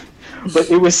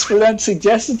 But it was then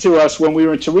suggested to us when we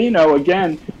were in Torino,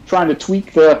 again, trying to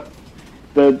tweak the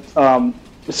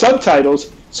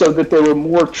subtitles so that they were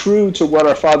more true to what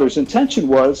our father's intention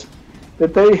was,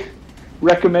 that they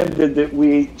recommended that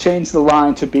we change the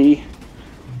line to be,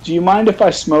 "Do you mind if I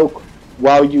smoke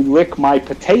while you lick my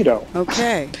potato?"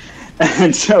 Okay.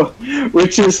 And so,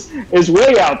 which is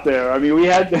way out there. I mean,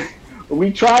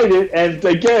 we tried it, and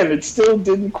again, it still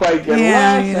didn't quite get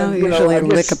Yeah, left. And, usually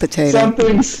lick a potato.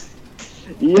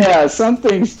 Some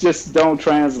things just don't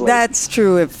translate. That's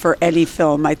true for any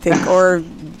film, I think, or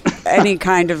any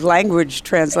kind of language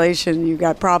translation. You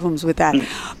got problems with that.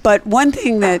 But one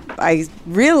thing that I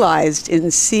realized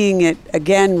in seeing it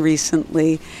again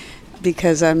recently,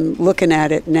 because I'm looking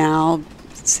at it now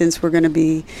since we're going to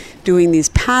be doing these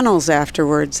panels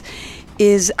afterwards,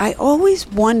 is I always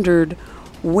wondered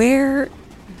where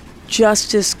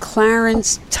Justice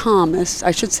Clarence Thomas,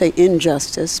 I should say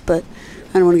Injustice, but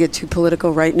I don't want to get too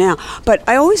political right now, but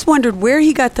I always wondered where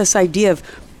he got this idea of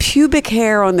pubic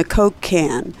hair on the Coke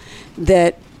can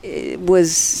that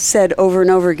was said over and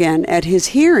over again at his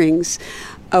hearings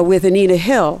with Anita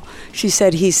Hill. He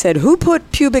said, who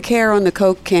put pubic hair on the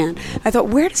Coke can? I thought,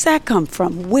 where does that come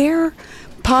from? Where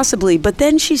possibly? But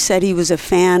then she said he was a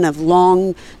fan of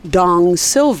Long Dong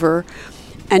Silver.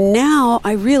 And now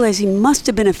I realize he must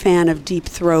have been a fan of Deep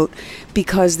Throat,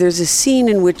 because there's a scene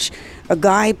in which a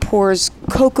guy pours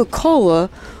Coca-Cola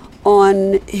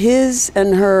on his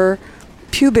and her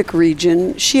pubic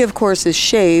region. She, of course, is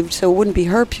shaved, so it wouldn't be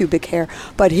her pubic hair,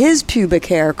 but his pubic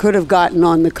hair could have gotten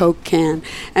on the Coke can.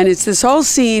 And it's this whole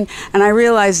scene, and I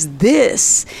realized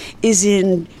this is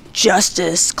in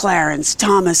Justice Clarence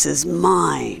Thomas's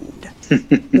mind.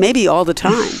 Maybe all the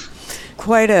time.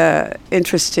 Quite a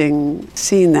interesting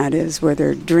scene that is, where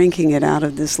they're drinking it out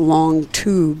of this long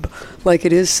tube like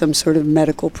it is some sort of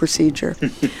medical procedure.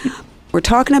 We're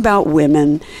talking about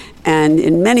women, and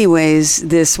in many ways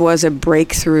this was a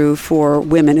breakthrough for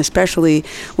women, especially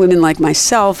women like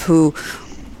myself who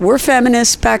were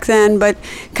feminists back then, but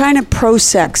kind of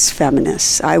pro-sex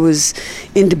feminists. I was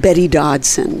into Betty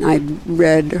Dodson. I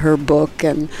read her book,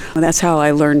 and that's how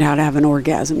I learned how to have an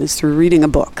orgasm, is through reading a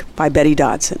book by Betty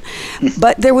Dodson.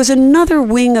 But there was another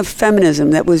wing of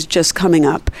feminism that was just coming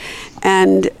up,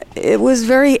 and it was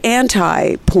very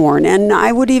anti-porn, and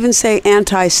I would even say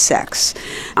anti-sex.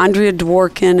 Andrea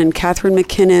Dworkin and Catherine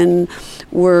McKinnon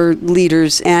were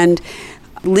leaders, and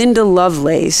Linda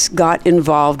Lovelace got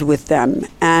involved with them.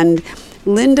 And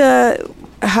Linda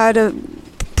had a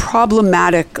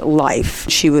problematic life.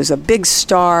 She was a big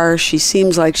star. She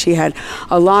seems like she had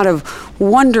a lot of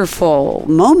wonderful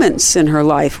moments in her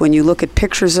life when you look at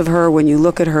pictures of her, when you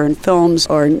look at her in films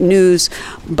or news.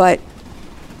 But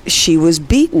she was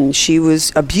beaten. She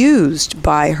was abused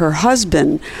by her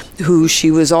husband, who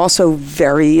she was also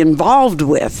very involved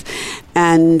with.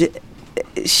 And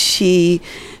she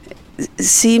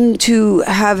seemed to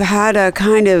have had a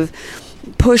kind of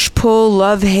push-pull,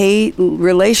 love-hate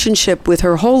relationship with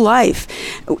her whole life,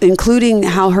 including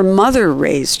how her mother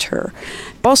raised her,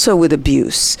 also with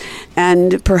abuse.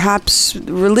 And perhaps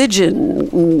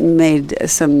religion made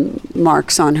some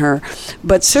marks on her.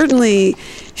 But certainly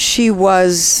she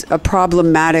was a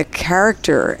problematic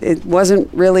character. It wasn't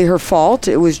really her fault.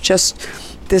 It was just,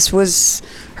 this was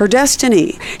her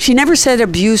destiny. She never said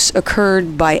abuse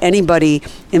occurred by anybody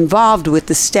involved with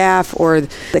the staff or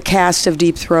the cast of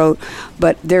Deep Throat,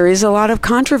 but there is a lot of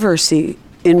controversy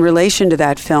in relation to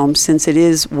that film, since it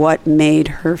is what made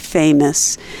her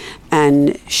famous.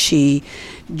 And she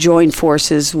joined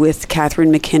forces with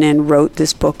Catherine McKinnon, wrote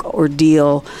this book,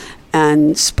 Ordeal,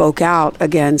 and spoke out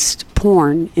against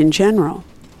porn in general.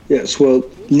 Yes, well,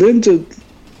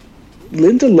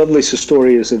 Linda Lovelace's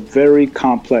story is a very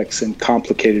complex and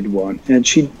complicated one, and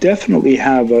she definitely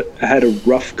had a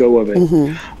rough go of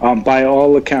it, by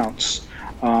all accounts.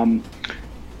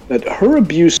 That her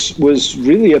abuse was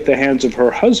really at the hands of her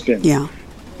husband,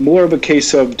 more of a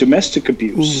case of domestic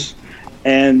abuse.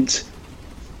 And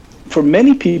for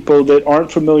many people that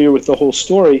aren't familiar with the whole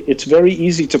story, it's very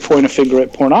easy to point a finger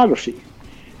at pornography.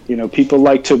 You know, people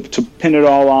like to pin it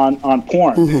all on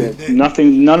porn.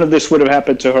 None of this would have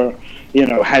happened to her, you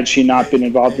know, had she not been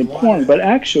involved in porn. But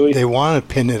actually, they want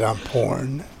to pin it on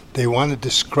porn. They want to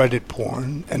discredit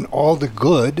porn and all the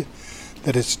good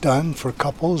that it's done for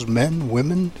couples, men,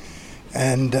 women,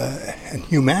 and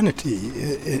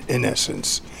humanity, in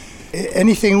essence.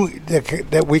 Anything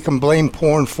that we can blame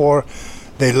porn for,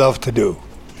 they love to do.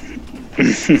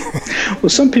 Well,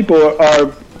 some people are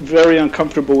very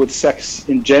uncomfortable with sex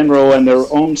in general and their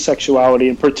own sexuality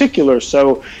in particular.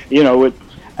 So, you know,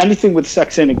 anything with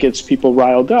sex in it gets people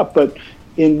riled up. But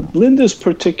in Linda's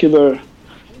particular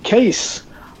case,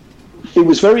 it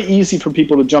was very easy for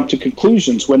people to jump to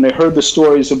conclusions when they heard the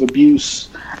stories of abuse.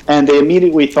 And they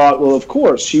immediately thought, well, of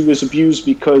course, she was abused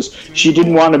because she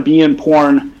didn't want to be in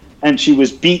porn and she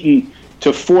was beaten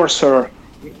to force her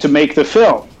to make the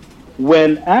film.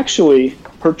 When actually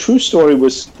her true story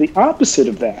was the opposite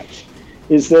of that,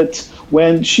 is that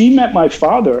when she met my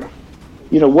father,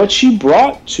 you know, what she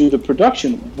brought to the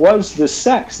production was the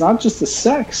sex, not just the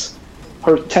sex,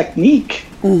 her technique,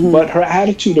 but her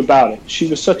attitude about it. She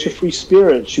was such a free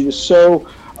spirit. She was so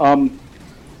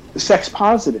sex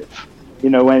positive, you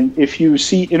know, and if you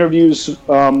see interviews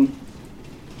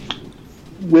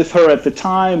with her at the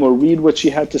time or read what she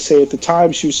had to say at the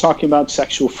time, she was talking about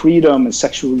sexual freedom and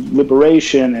sexual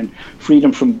liberation and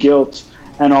freedom from guilt.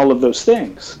 and all of those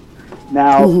things.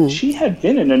 Now, she had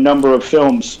been in a number of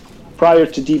films prior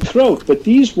to Deep Throat, but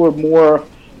these were more,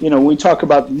 when we talk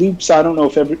about loops, I don't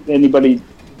know if anybody,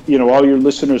 all your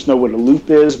listeners know what a loop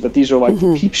is, but these are like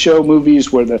the peep show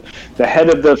movies where the head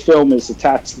of the film is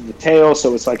attached to the tail,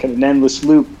 so it's like an endless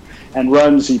loop and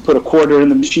runs. You put a quarter in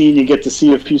the machine, you get to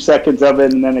see a few seconds of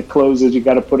it, and then it closes, you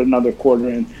got to put another quarter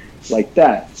in, like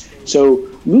that. So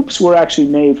loops were actually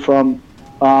made from,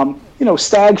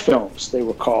 stag films, they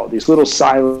were called, these little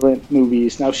silent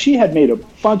movies. Now, she had made a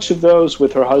bunch of those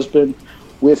with her husband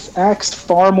with acts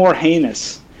far more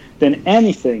heinous than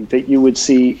anything that you would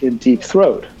see in Deep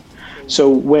Throat. So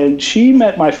when she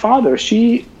met my father,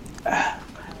 she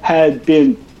had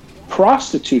been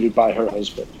prostituted by her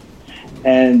husband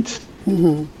and,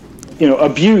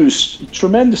 abused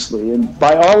tremendously, and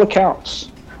by all accounts.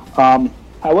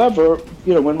 However,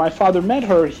 when my father met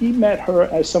her, he met her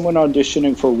as someone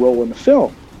auditioning for a role in the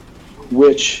film,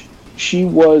 which she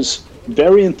was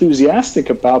very enthusiastic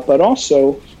about, but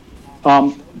also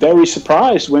very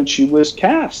surprised when she was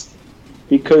cast.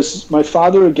 Because my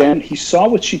father, again, he saw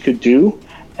what she could do,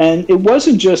 and it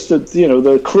wasn't just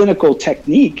the clinical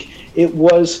technique. It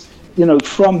was,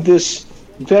 from this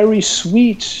very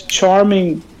sweet,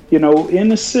 charming,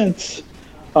 innocent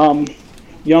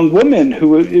young woman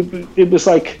who it was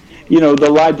like, the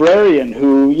librarian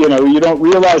who, you don't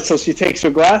realize till she takes her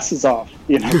glasses off,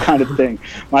 kind of thing.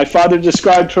 My father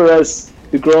described her as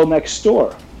the girl next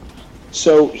door.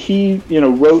 So he,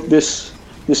 wrote this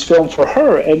film for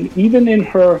her. And even in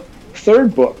her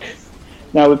third book,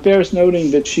 now it bears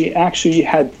noting that she actually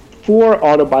had 4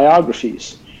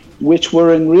 autobiographies, which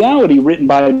were in reality written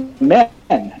by men,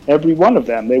 every one of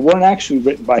them. They weren't actually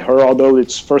written by her, although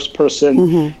it's first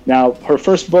person. Now, her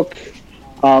first book,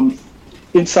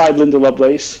 Inside Linda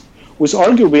Lovelace, was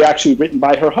arguably actually written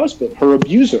by her husband, her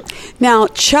abuser. Now,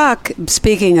 Chuck,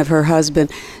 speaking of her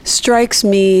husband, strikes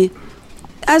me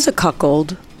as a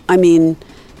cuckold. I mean,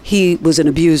 he was an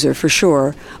abuser for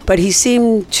sure, but he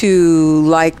seemed to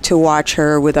like to watch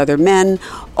her with other men,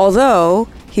 although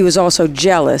he was also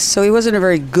jealous, so he wasn't a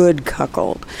very good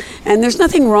cuckold. And there's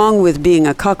nothing wrong with being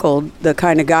a cuckold, the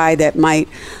kind of guy that might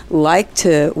like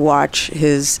to watch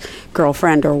his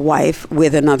girlfriend or wife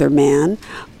with another man,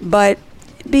 but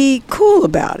be cool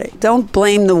about it. Don't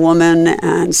blame the woman,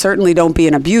 and certainly don't be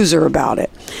an abuser about it.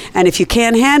 And if you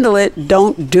can't handle it,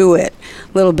 don't do it.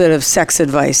 A little bit of sex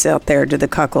advice out there to the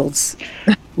cuckolds.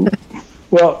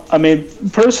 Well, I mean,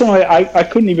 personally, I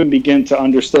couldn't even begin to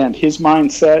understand his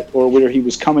mindset or where he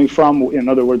was coming from. In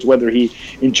other words, whether he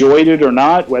enjoyed it or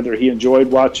not, whether he enjoyed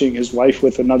watching his wife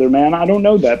with another man. I don't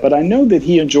know that, but I know that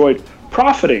he enjoyed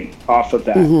profiting off of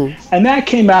that. And that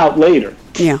came out later.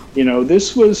 Yeah.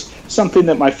 This was something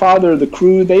that my father, the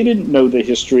crew, they didn't know the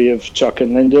history of Chuck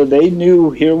and Linda. They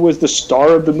knew here was the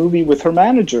star of the movie with her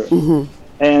manager.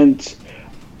 And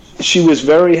she was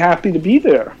very happy to be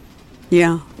there.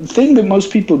 Yeah. The thing that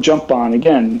most people jump on,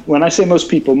 again, when I say most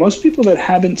people that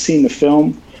haven't seen the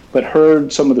film but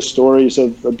heard some of the stories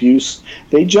of abuse,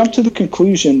 they jump to the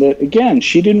conclusion that, again,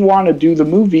 she didn't want to do the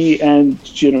movie and,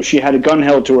 she had a gun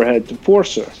held to her head to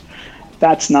force her.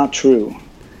 That's not true.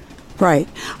 Right.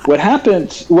 What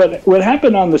happened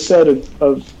on the set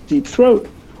of Deep Throat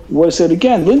was that,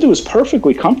 again, Linda was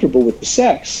perfectly comfortable with the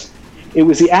sex. It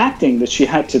was the acting that she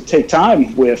had to take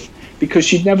time with, because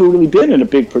she'd never really been in a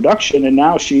big production, and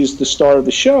now she's the star of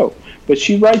the show. But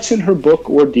she writes in her book,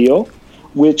 Ordeal,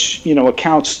 which,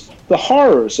 accounts the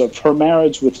horrors of her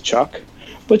marriage with Chuck.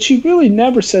 But she really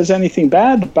never says anything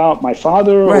bad about my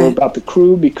father or about the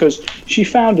crew, because she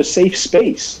found a safe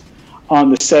space on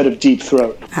the set of Deep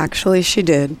Throat. Actually, she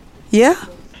did. Yeah.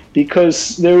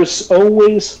 Because there's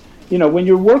always, when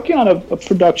you're working on a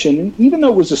production, and even though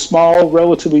it was a small,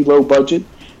 relatively low budget,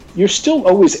 you're still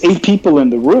always 8 people in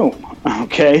the room,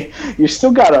 okay? You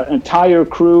still got an entire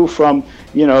crew from,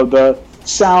 the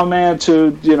sound man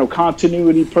to,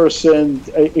 continuity person,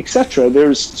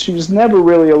 etc. She was never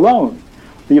really alone.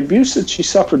 The abuse that she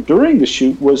suffered during the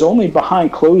shoot was only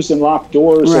behind closed and locked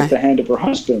doors at the hand of her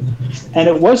husband. And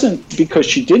it wasn't because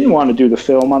she didn't want to do the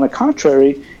film. On the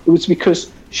contrary, it was because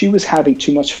she was having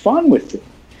too much fun with it.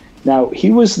 Now,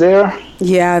 he was there.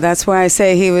 Yeah, that's why I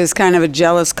say he was kind of a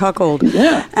jealous cuckold.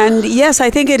 Yeah. And yes, I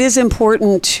think it is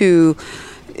important to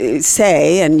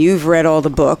say, and you've read all the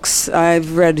books,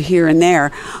 I've read here and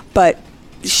there, but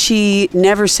she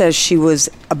never says she was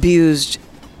abused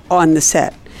on the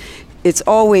set. It's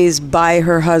always by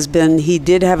her husband. He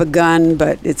did have a gun,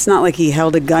 but it's not like he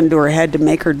held a gun to her head to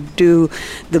make her do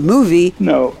the movie.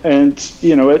 No, and,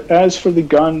 as for the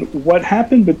gun, what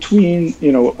happened between,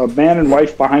 a man and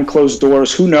wife behind closed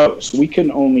doors, who knows? We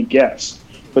can only guess.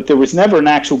 but there was never an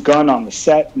actual gun on the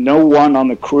set. No one on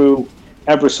the crew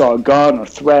ever saw a gun or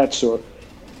threats or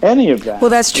any of that.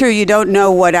 Well, that's true. You don't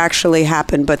know what actually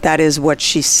happened, but that is what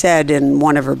she said in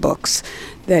one of her books,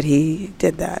 that he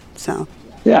did that. So.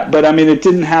 Yeah, but I mean, it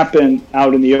didn't happen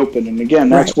out in the open. And again,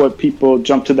 that's what people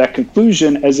jump to that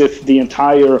conclusion, as if the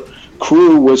entire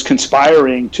crew was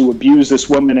conspiring to abuse this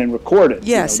woman and record it.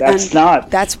 Yes, that's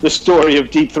not the story of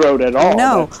Deep Throat at all.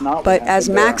 No, that's not but as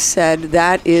Max said,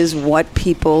 that is what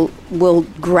people will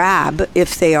grab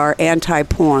if they are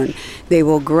anti-porn. They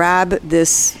will grab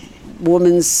this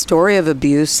woman's story of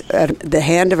abuse at the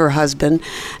hand of her husband,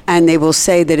 and they will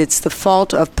say that it's the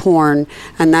fault of porn,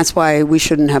 and that's why we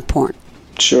shouldn't have porn.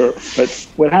 Sure, but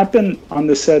what happened on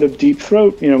the set of Deep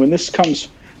Throat, and this comes,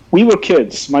 we were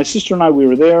kids. My sister and I, we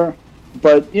were there,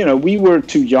 but, we were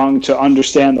too young to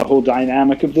understand the whole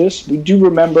dynamic of this. We do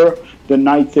remember the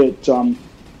night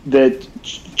that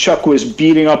Chuck was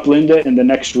beating up Linda in the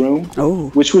next room,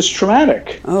 which was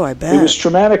traumatic. Oh, I bet. It was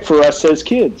traumatic for us as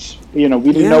kids. We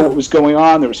didn't know what was going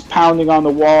on. There was pounding on the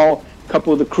wall. A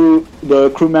couple of the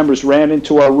crew members ran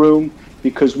into our room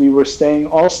because we were staying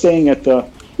at the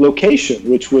location,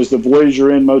 which was the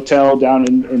Voyager Inn Motel down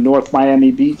in North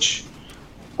Miami Beach.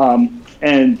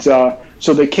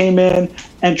 So they came in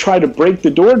and tried to break the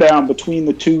door down between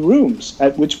the two rooms,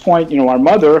 at which point, our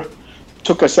mother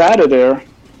took us out of there.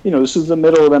 This is the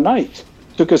middle of the night.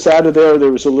 Took us out of there.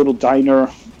 There was a little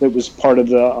diner that was part of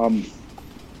the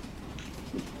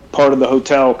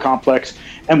hotel complex,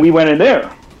 and we went in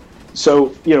there.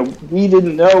 So, we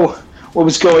didn't know what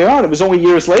was going on. It was only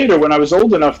years later, when I was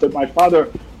old enough, that my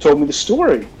father told me the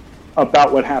story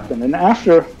about what happened. And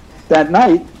after that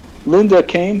night, Linda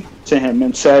came to him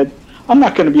and said, "I'm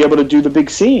not going to be able to do the big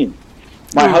scene.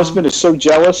 My husband is so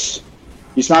jealous.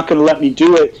 He's not going to let me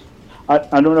do it.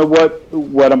 I don't know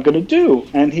what I'm going to do."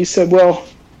 And he said, "Well,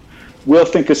 we'll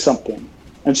think of something."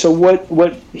 And so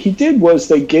what he did was,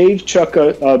 they gave Chuck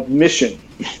a mission.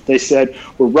 They said,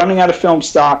 "We're running out of film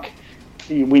stock.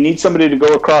 We need somebody to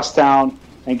go across town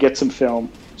and get some film."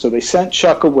 So they sent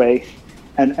Chuck away.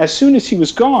 And as soon as he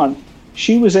was gone,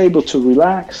 she was able to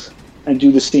relax and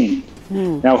do the scene.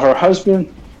 Now, her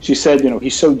husband, she said,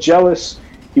 he's so jealous.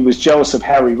 He was jealous of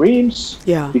Harry Reeves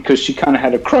because she kind of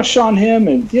had a crush on him.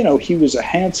 And, he was a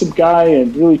handsome guy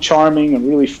and really charming and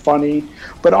really funny.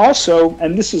 But also,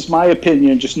 and this is my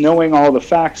opinion, just knowing all the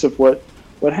facts of what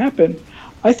happened,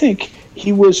 I think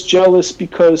he was jealous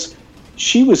because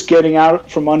she was getting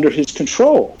out from under his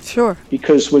control. Sure.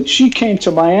 Because when she came to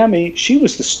Miami, she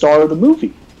was the star of the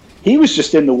movie. He was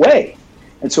just in the way.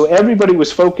 And so everybody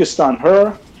was focused on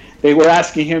her. They were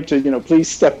asking him to, please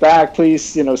step back, please,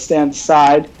 stand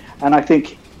aside. And I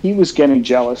think he was getting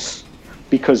jealous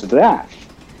because of that.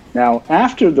 Now,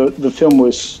 after the film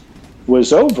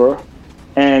was over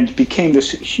and became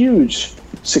this huge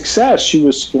success, she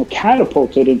was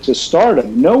catapulted into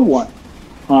stardom. No one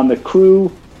on the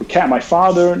crew, my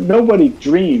father, nobody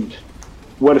dreamed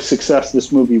what a success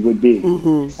this movie would be.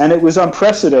 And it was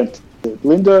unprecedented.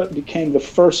 Linda became the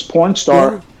first porn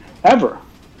star ever.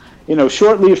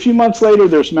 Shortly, a few months later,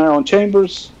 there's Marilyn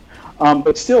Chambers,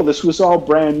 but still, this was all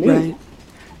brand new. Right.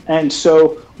 And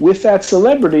so, with that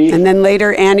celebrity... And then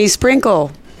later, Annie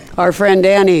Sprinkle, our friend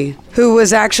Annie, who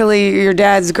was actually your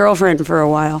dad's girlfriend for a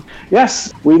while.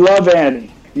 Yes, we love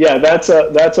Annie. Yeah, that's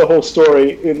a whole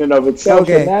story in and of itself,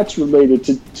 and that's related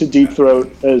to Deep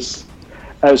Throat as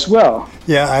well.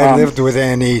 Yeah, I lived with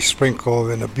Annie Sprinkle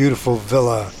in a beautiful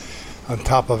villa on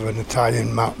top of an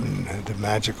Italian mountain, the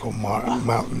magical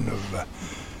mountain of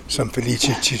San Felice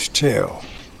Cielo.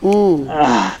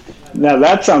 Now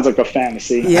that sounds like a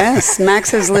fantasy. Yes,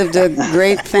 Max has lived a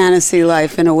great fantasy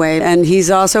life in a way, and he's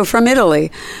also from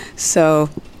Italy, so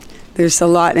there's a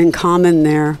lot in common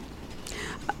there.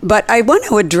 But I want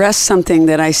to address something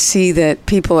that I see that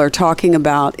people are talking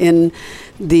about in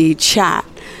the chat,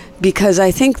 because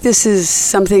I think this is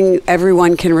something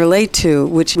everyone can relate to,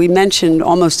 which we mentioned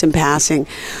almost in passing,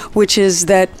 which is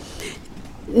that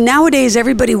nowadays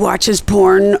everybody watches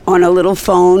porn on a little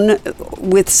phone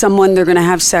with someone they're going to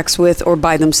have sex with or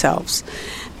by themselves.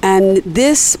 And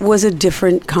this was a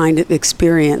different kind of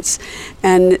experience.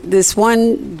 And this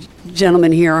one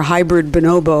gentleman here, Hybrid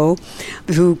Bonobo,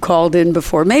 who called in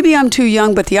before, maybe I'm too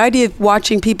young, but the idea of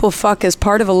watching people fuck as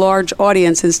part of a large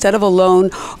audience instead of alone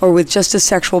or with just a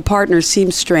sexual partner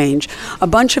seems strange. A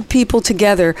bunch of people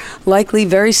together, likely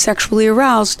very sexually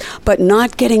aroused, but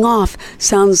not getting off,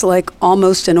 sounds like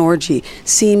almost an orgy.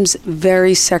 Seems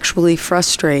very sexually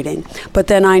frustrating. But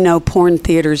then I know porn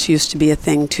theaters used to be a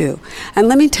thing too. And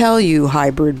let me tell you,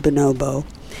 Hybrid Bonobo,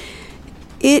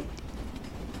 it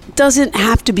doesn't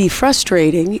have to be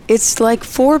frustrating. It's like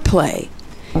foreplay.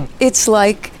 it's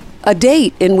like a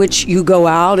date in which you go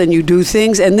out and you do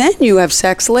things and then you have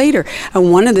sex later.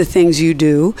 And one of the things you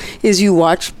do is you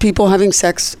watch people having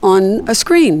sex on a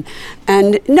screen.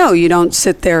 And no, you don't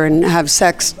sit there and have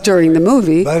sex during the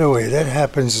movie. By the way, that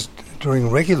happens during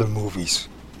regular movies.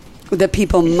 That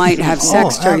people might have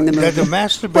sex during the movie. The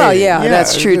masturbating. Well, yeah,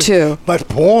 that's true too. But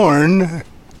porn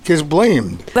is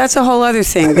blamed. That's a whole other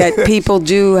thing, that people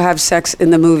do have sex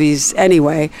in the movies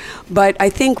anyway. But I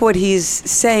think what he's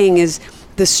saying is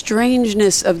the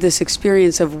strangeness of this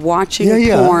experience of watching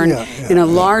porn in a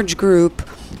large group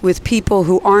with people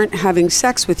who aren't having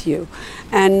sex with you.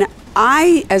 And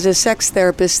I, as a sex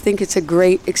therapist, think it's a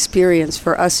great experience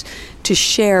for us to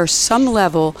share some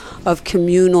level of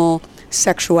communal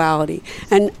sexuality.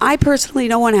 And I personally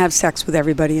don't want to have sex with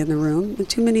everybody in the room,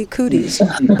 too many cooties.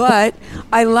 But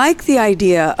I like the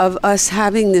idea of us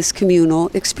having this communal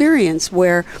experience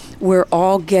where we're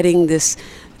all getting this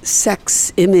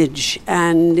sex image,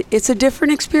 and it's a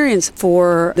different experience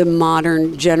for the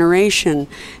modern generation.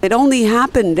 It only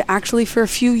happened actually for a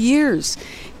few years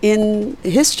in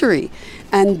history,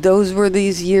 and those were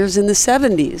these years in the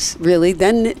 70s, really.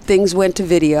 Then things went to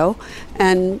video,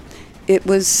 and it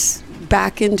was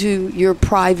back into your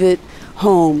private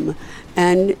home.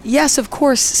 And yes, of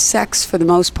course, sex for the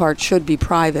most part should be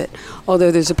private,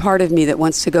 although there's a part of me that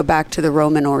wants to go back to the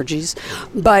Roman orgies.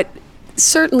 But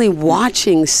certainly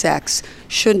watching sex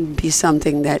shouldn't be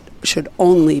something that should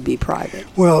only be private.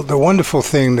 Well, the wonderful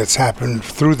thing that's happened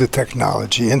through the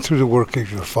technology and through the work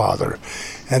of your father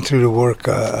and through the work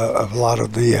of a lot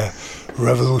of the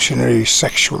revolutionary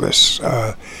sexualists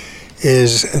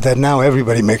is that now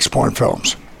everybody makes porn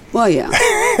films. Well, yeah.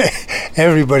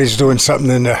 Everybody's doing something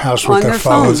in their house with their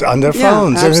phones, on their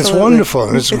phones, and it's wonderful,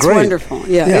 and it's great. It's wonderful.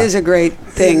 Yeah, it is a great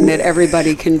thing that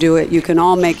everybody can do it. You can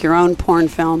all make your own porn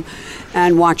film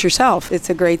and watch yourself. It's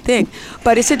a great thing.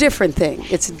 But it's a different thing.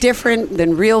 It's different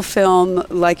than real film.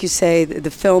 Like you say,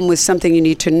 the film was something you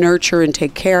need to nurture and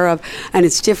take care of, and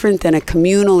it's different than a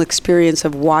communal experience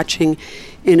of watching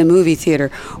in a movie theater,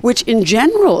 which in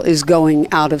general is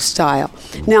going out of style.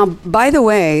 Now, by the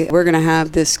way, we're going to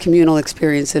have this communal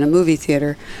experience in a movie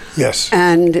theater. Yes.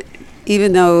 And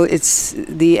even though it's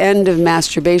the end of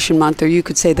masturbation month, or you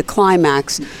could say the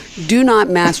climax, do not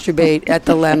masturbate at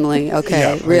the Laemmle, okay?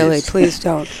 Yeah, really, please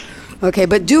don't. Okay,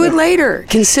 but do it later.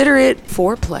 Consider it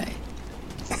foreplay.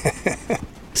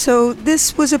 So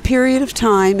this was a period of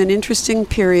time, an interesting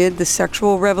period. The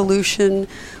sexual revolution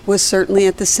was certainly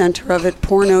at the center of it.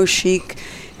 Porno chic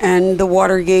and the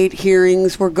Watergate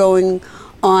hearings were going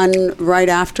on right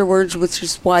afterwards, which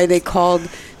is why they called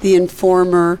the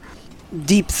informer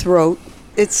Deep Throat.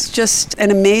 It's just an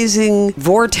amazing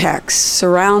vortex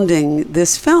surrounding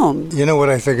this film. You know what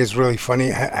I think is really funny?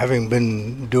 Having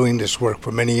been doing this work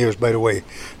for many years, by the way,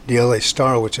 the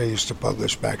F.D.R, which I used to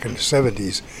publish back in the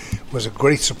 70s, was a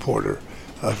great supporter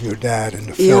of your dad and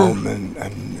the film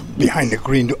and behind the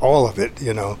green, all of it,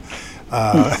 you know.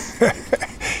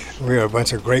 We are a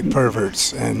bunch of great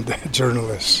perverts and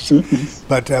journalists.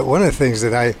 But one of the things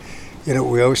that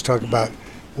we always talk about,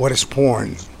 what is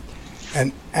porn?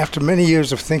 And after many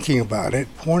years of thinking about it,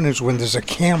 porn is when there's a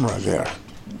camera there.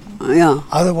 Yeah.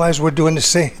 Otherwise, we're doing the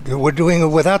same. We're doing it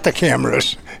without the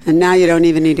cameras. And now you don't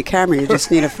even need a camera; you just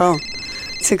need a phone.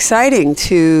 It's exciting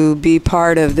to be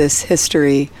part of this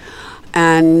history,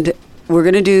 and we're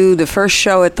going to do the first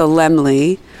show at the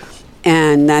Laemmle,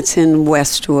 and that's in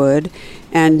Westwood.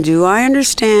 And do I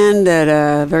understand that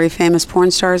a very famous porn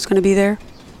star is going to be there?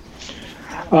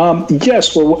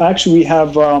 Yes, well, actually, we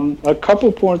have a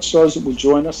couple porn stars that will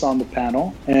join us on the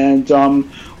panel, and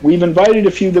we've invited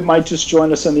a few that might just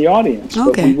join us in the audience.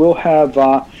 Okay. But we will have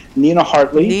Nina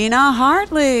Hartley. Nina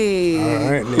Hartley.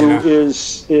 All right, Nina. Who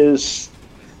is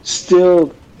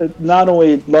still not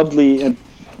only lovely and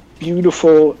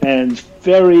beautiful and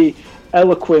very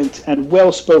eloquent and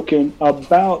well-spoken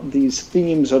about these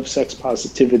themes of sex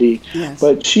positivity. Yes.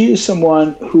 But she is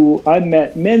someone who I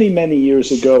met many, many years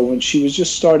ago when she was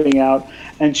just starting out,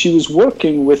 and she was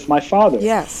working with my father.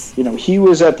 Yes. You know, he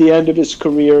was at the end of his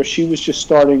career. She was just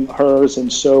starting hers,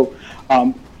 and so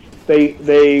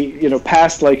they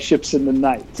passed like ships in the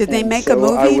night. Did they and make so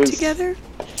a movie together?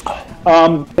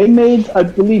 They made, I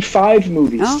believe, 5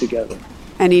 movies together.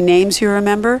 Any names you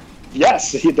remember?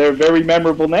 Yes, they're very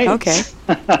memorable names. Okay.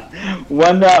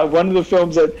 One of the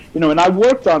films that, and I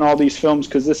worked on all these films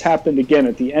because this happened again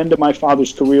at the end of my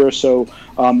father's career. So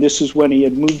this was when he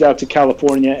had moved out to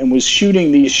California and was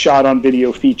shooting these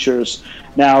shot-on-video features.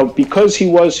 Now, because he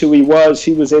was who he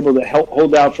was able to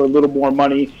hold out for a little more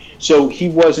money. So he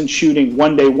wasn't shooting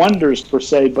one-day wonders per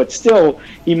se, but still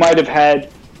he might have had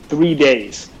 3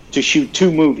 days. to shoot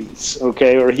 2 movies,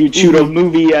 okay? Or he'd shoot a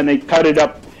movie and they cut it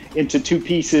up into 2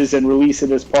 pieces and release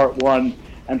it as part 1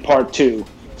 and part 2.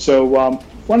 So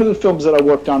one of the films that I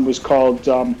worked on was called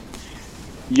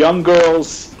Young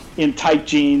Girls in Tight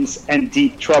Jeans and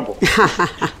Deep Trouble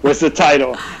was the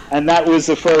title. And that was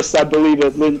the first, I believe,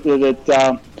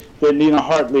 that Nina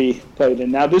Hartley played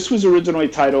in. Now, this was originally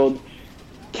titled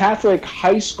Catholic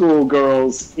High School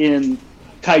Girls in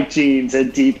Tight Jeans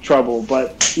and Deep Trouble.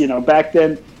 But, back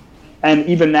then, and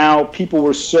even now, people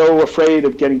were so afraid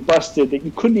of getting busted that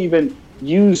you couldn't even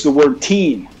use the word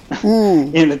teen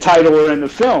in the title or in the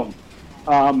film.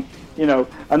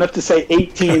 Enough to say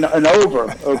 18 and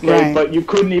over, okay? Right. But you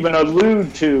couldn't even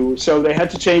allude to, so they had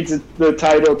to change the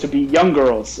title to be Young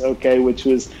Girls, okay, which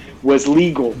was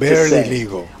legal. Barely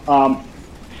legal.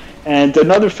 And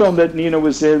another film that Nina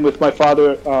was in with my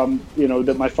father,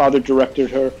 that my father directed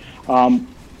her,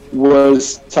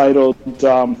 was titled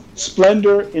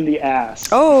Splendor in the Ass.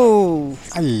 Oh.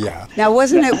 Yeah. Now,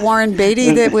 wasn't it Warren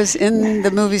Beatty that was in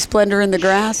the movie Splendor in the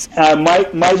Grass?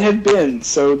 Might have been.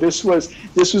 So this was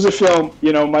a film,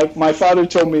 my father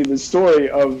told me the story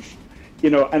of,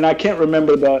 and I can't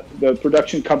remember the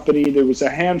production company. There was a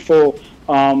handful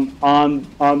on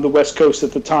the West Coast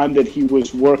at the time that he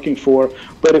was working for,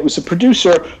 but it was a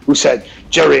producer who said,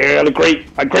 "Jerry, I got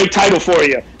a great title for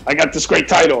you. I got this great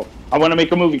title. I want to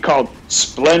make a movie called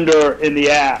Splendor in the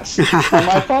Ass." And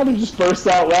my father just burst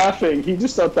out laughing. He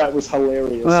just thought that was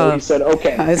hilarious. Well, so he said,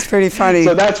 "Okay." It's pretty funny.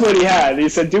 So that's what he had. He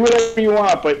said, "Do whatever you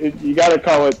want, but you got to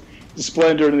call it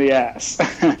Splendor in the Ass."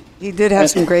 He did have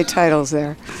some great titles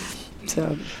there.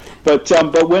 So.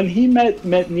 But when he met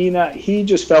Nina, he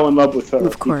just fell in love with her.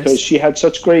 Of course. Because she had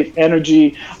such great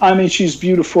energy. I mean, she's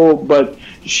beautiful, but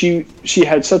she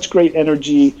had such great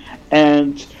energy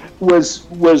and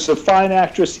was a fine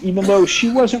actress, even though she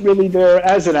wasn't really there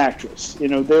as an actress.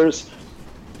 There's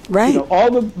Right. all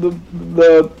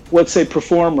the let's say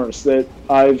performers that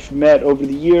I've met over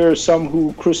the years, some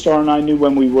who Chris-Star and I knew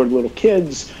when we were little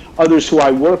kids, others who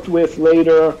I worked with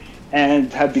later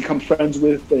and have become friends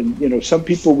with, and some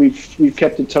people we've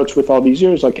kept in touch with all these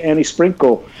years, like Annie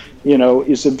Sprinkle,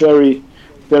 is a very,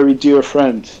 very dear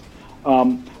friend.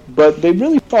 But they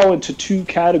really fall into 2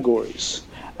 categories,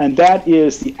 and that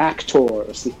is the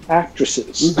actors, the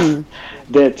actresses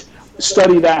that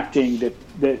studied acting,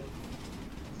 that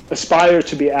aspire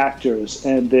to be actors,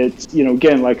 and that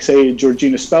again, like say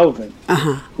Georgina Spelvin,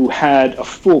 who had a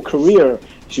full career.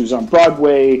 She was on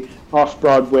Broadway, off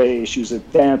Broadway, she was a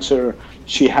dancer.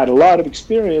 She had a lot of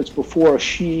experience before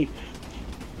she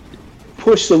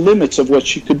pushed the limits of what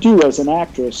she could do as an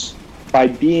actress by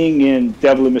being in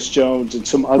Devil and Miss Jones and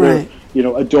some other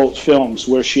adult films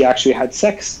where she actually had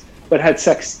sex, but had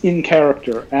sex in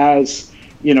character as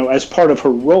part of her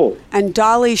role. And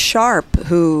Dolly Sharp,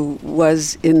 who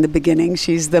was in the beginning,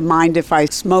 she's the Mind If I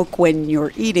Smoke When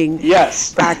You're Eating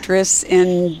actress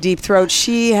in Deep Throat.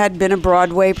 She had been a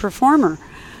Broadway performer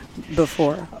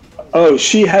before. Oh,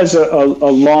 she has a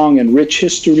long and rich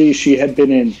history. She had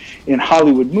been in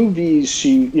Hollywood movies.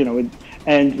 She,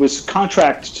 and was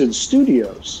contracted to the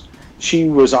studios. She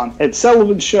was on Ed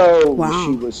Sullivan's show. Wow.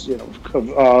 She was,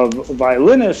 a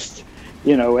violinist,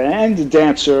 and a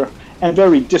dancer, and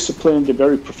very disciplined and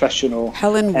very professional.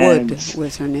 Helen Wood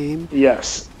was her name.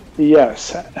 Yes,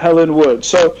 Helen Wood.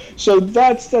 So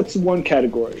that's one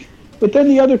category. But then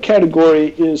the other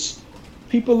category is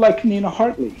people like Nina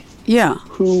Hartley. Yeah.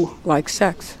 Who like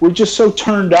sex. Were just so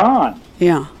turned on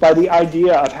by the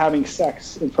idea of having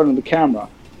sex in front of the camera.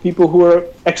 People who are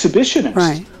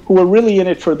exhibitionists, who are really in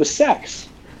it for the sex.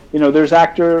 There's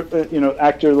actor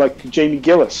like Jamie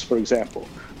Gillis, for example,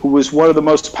 who was one of the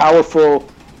most powerful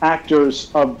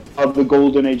actors of the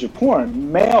golden age of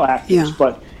porn, male actors,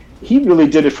 but he really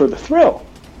did it for the thrill.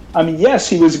 I mean, yes,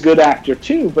 he was a good actor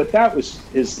too, but that was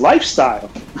his lifestyle.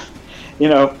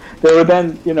 There were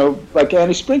then, like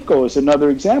Annie Sprinkle is another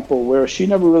example where she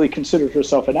never really considered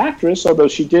herself an actress, although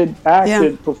she did act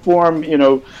and perform,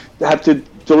 have to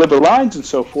deliver lines and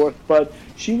so forth, but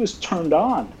she was turned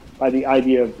on by the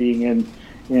idea of being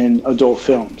in adult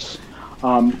films.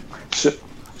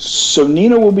 So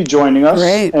Nina will be joining us,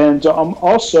 and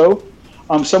also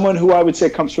someone who I would say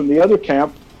comes from the other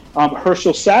camp,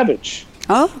 Herschel Savage,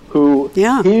 who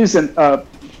he's an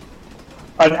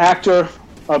actor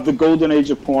of the golden age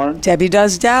of porn. Debbie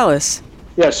Does Dallas.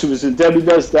 Yes, who was in Debbie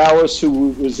Does Dallas, who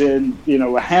was in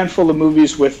a handful of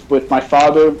movies with my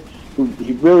father.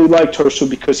 He really liked Herschel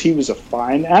because he was a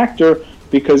fine actor,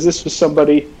 because this was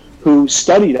somebody who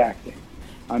studied acting.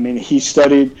 I mean, he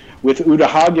studied with Uta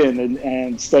Hagen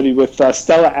and studied with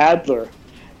Stella Adler,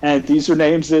 and these are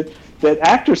names that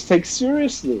actors take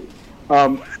seriously.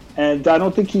 And I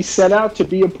don't think he set out to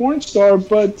be a porn star,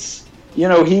 but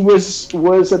he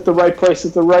was at the right place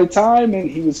at the right time, and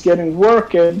he was getting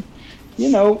work. And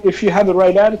if you have the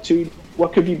right attitude,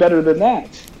 what could be better than that?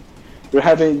 You're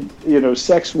having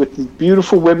sex with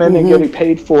beautiful women and getting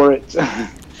paid for it.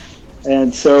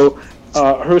 And so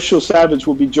Herschel Savage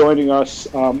will be joining us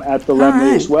at the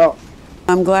Lemley as well.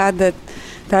 I'm glad that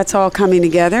that's all coming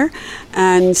together.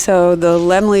 And so the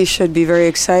Lemley should be very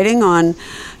exciting on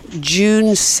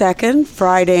June 2nd,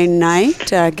 Friday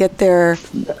night. Get there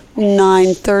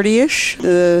 9:30ish.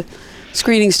 The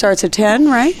screening starts at 10,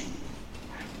 right?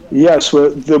 Yes,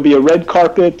 there'll be a red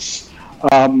carpet,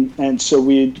 and so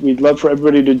we'd love for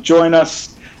everybody to join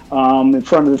us in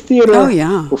front of the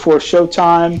theater before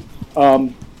showtime.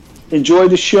 Enjoy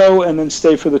the show, and then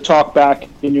stay for the talk back,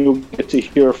 and you'll get to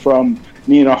hear from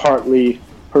Nina Hartley,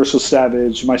 Herschel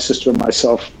Savage, my sister, and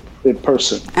myself in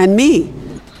person. And me.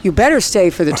 You better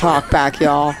stay for the talk back,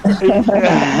 y'all.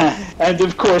 And,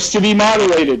 of course, to be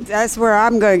moderated. That's where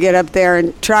I'm going to get up there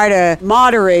and try to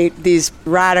moderate these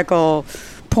radical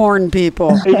porn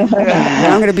people.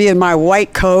 I'm going to be in my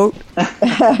white coat.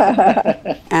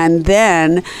 And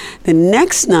then the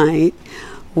next night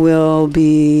will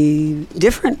be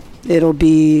different. It'll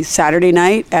be Saturday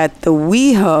night at the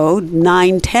WeHo,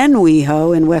 910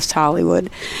 WeHo in West Hollywood.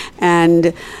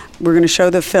 And we're going to show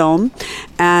the film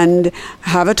and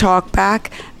have a talk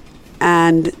back,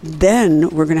 and then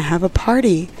we're going to have a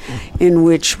party in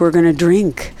which we're going to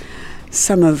drink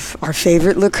some of our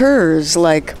favorite liqueurs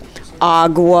like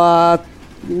Agua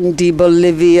de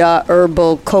Bolivia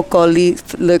herbal cocoa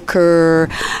leaf liqueur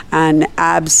and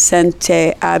absinthe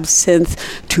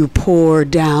to pour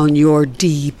down your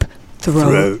deep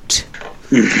throat.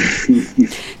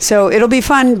 So it'll be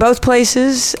fun both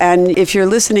places, and if you're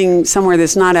listening somewhere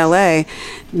that's not LA,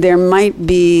 there might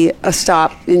be a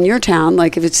stop in your town.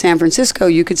 Like if it's San Francisco,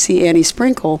 you could see Annie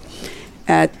Sprinkle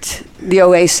at the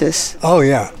Oasis. Oh,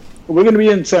 yeah. We're going to be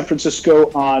in San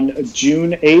Francisco on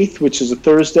June 8th, which is a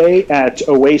Thursday, at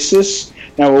Oasis.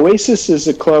 Now, Oasis is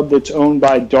a club that's owned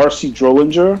by Darcy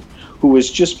Drollinger, who has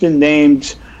just been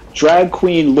named Drag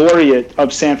Queen Laureate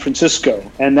of San Francisco,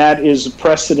 and that is a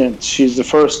precedent. She's the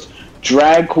first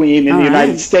drag queen in the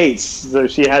United States, so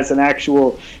she has an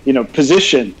actual,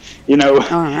 position,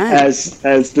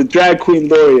 as the Drag Queen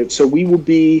Laureate. So we will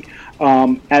be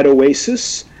at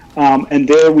Oasis, and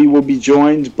there we will be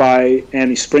joined by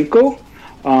Annie Sprinkle,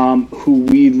 who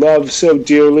we love so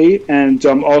dearly, and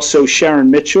also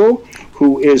Sharon Mitchell,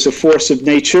 who is a force of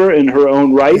nature in her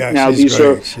own right. Yeah, now these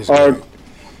are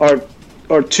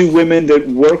two women that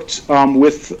worked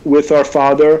with our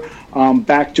father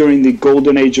back during the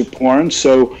golden age of porn.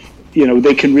 So,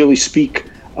 they can really speak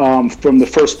from the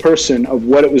first person of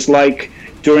what it was like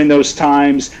during those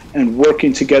times and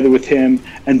working together with him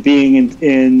and being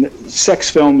in sex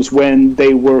films when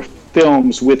they were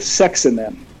films with sex in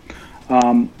them.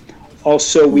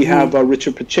 Also, we have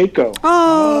Richard Pacheco.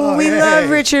 Oh, we love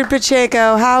Richard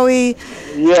Pacheco. Howie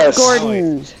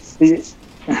Gordon.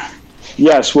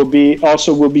 Yes, we'll be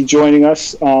joining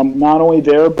us not only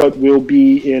there, but we'll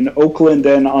be in Oakland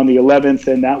then on the 11th,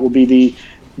 and that will be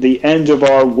the end of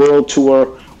our world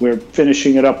tour. We're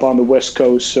finishing it up on the West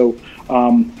Coast, so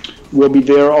we'll be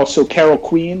there. Also, Carol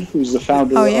Queen, who's the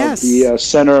founder of the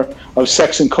Center of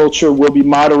Sex and Culture, will be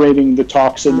moderating the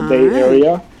talks in the Bay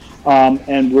Area,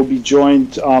 and we'll be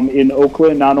joined in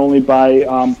Oakland not only by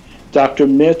Dr.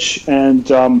 Mitch and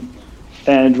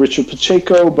Richard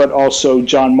Pacheco, but also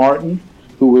John Martin,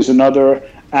 who was another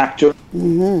actor.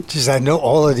 Geez, I know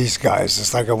all of these guys.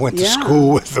 It's like I went to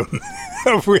school with them.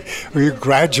 we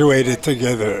graduated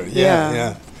together.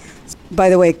 Yeah. By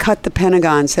the way, Cut the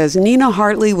Pentagon says, Nina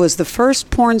Hartley was the first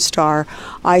porn star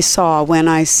I saw when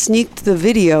I sneaked the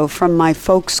video from my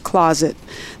folks' closet.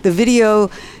 The video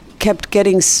kept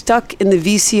getting stuck in the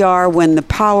VCR when the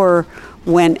power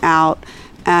went out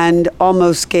and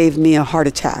almost gave me a heart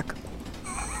attack.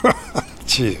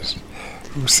 Jeez.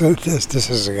 Who said this? This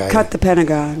is a guy. Cut the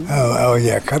Pentagon. Oh,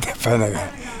 yeah, Cut the Pentagon.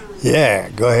 Yeah,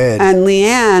 go ahead. And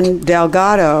Leanne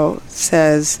Delgado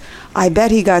says, I bet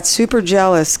he got super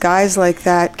jealous. Guys like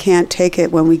that can't take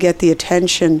it when we get the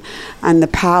attention and the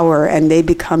power and they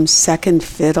become second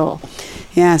fiddle.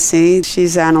 Yeah, see,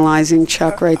 she's analyzing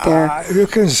Chuck right there. You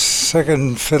can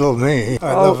second fiddle me.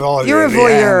 I love all you're a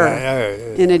voyeur yeah.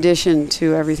 in addition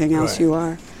to everything else you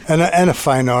are. And a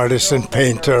fine artist and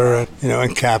painter,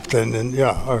 and captain and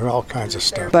all kinds of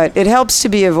stuff. But it helps to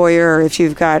be a voyeur if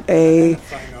you've got a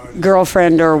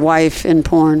girlfriend or wife in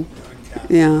porn.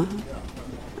 Yeah.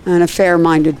 And a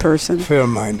fair-minded person.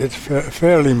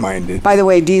 Fairly minded. By the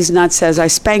way, Dee's Nut says, I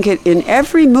spank it in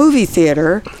every movie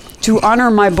theater to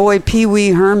honor my boy Pee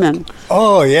Wee Herman.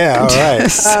 Oh, yeah, all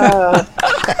right.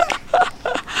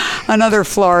 Another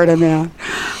Florida man.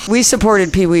 We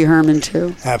supported Pee Wee Herman,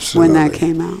 too. Absolutely. When that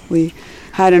came out. We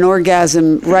had an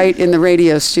orgasm right in the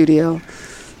radio studio.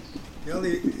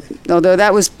 Although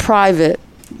that was private,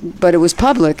 but it was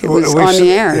public. It was on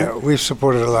the air. Yeah, we've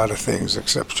supported a lot of things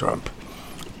except Trump.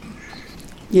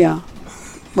 Yeah.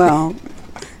 Well,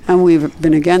 and we've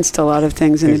been against a lot of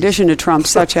things in addition to Trump,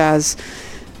 such as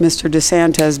Mr.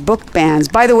 DeSantis' book bans.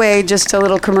 By the way, just a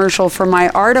little commercial for my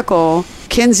article,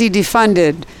 Kinsey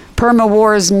defunded,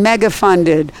 Perma-Wars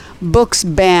mega-funded, books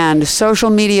banned, social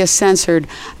media censored,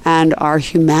 and our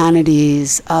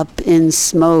humanities up in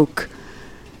smoke.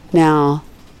 Now,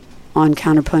 on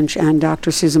Counterpunch and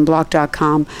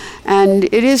drsusanblock.com. And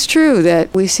it is true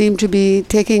that we seem to be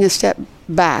taking a step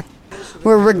back.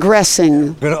 We're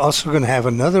regressing. We're also going to have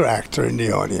another actor in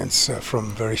the audience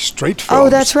from very straight films. Oh,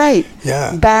 that's right.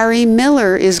 Yeah. Barry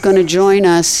Miller is going to join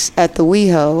us at the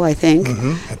WeHo, I think.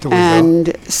 Mm-hmm, at the WeHo.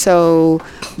 And so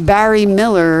Barry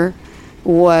Miller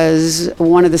was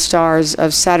one of the stars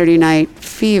of Saturday Night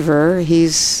Fever.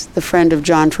 He's the friend of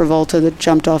John Travolta that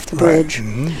jumped off the bridge. Right.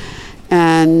 Mm-hmm.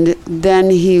 And then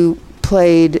he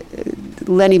played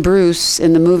Lenny Bruce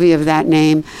in the movie of that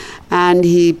name, and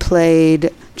he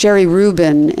played Jerry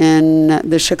Rubin in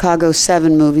the Chicago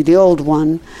 7 movie, the old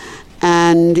one,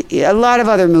 and a lot of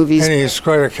other movies. And he's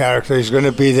quite a character. He's going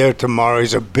to be there tomorrow.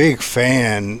 He's a big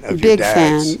fan of your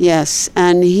dad's. Big fan, yes.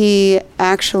 And he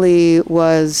actually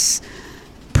was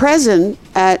present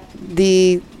at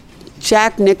the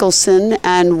Jack Nicholson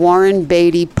and Warren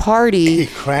Beatty party. He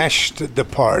crashed the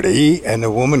party, and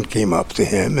a woman came up to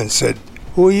him and said,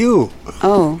 "Who are you?"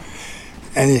 Oh.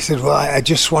 And he said, "Well, I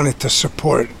just wanted to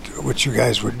support what you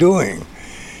guys were doing."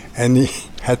 And he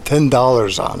had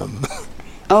 $10 on him.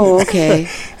 Oh, okay.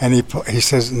 And he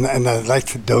says, "And I'd like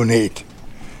to donate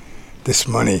this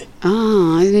money."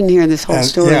 Oh, I didn't hear this whole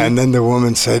story. Yeah, and then the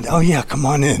woman said, "Oh, yeah, come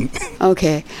on in."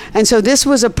 Okay. And so this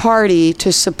was a party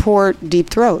to support Deep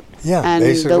Throat. Yeah, and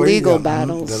basically, the legal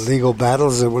battles. The legal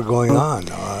battles that were going on.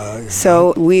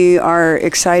 So we are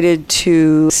excited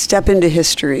to step into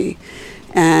history.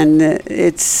 And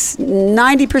it's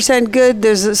 90% good.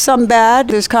 There's some bad.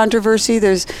 There's controversy.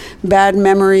 There's bad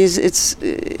memories. It's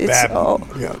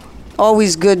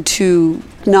always good to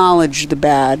acknowledge the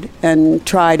bad and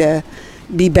try to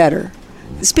be better.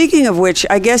 Speaking of which,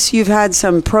 I guess you've had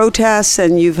some protests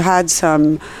and you've had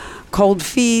some cold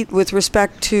feet with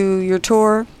respect to your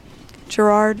tour,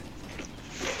 Gerard?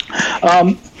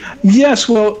 Yes,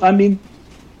 well, I mean,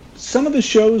 some of the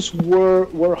shows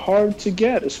were hard to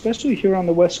get, especially here on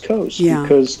the West Coast,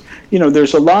 because,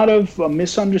 there's a lot of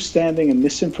misunderstanding and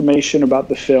misinformation about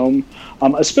the film,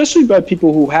 especially by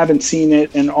people who haven't seen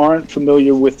it and aren't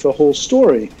familiar with the whole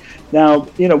story. Now,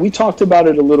 we talked about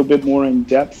it a little bit more in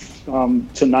depth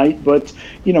tonight, but,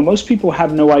 most people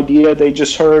have no idea. They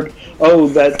just heard,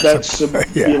 that's,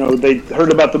 they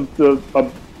heard about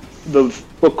the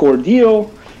book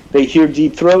ordeal. They hear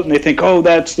Deep Throat and they think,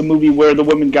 that's the movie where the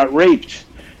woman got raped.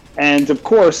 And of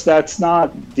course, that's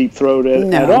not Deep Throat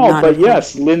at all. But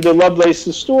yes, Linda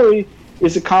Lovelace's story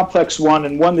is a complex one,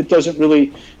 and one that doesn't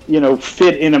really,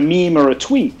 fit in a meme or a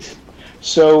tweet.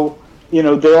 So,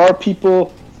 there are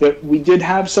people that we did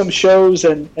have some shows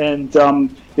and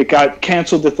it got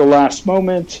canceled at the last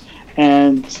moment.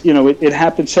 And, it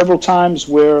happened several times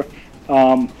where,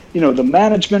 the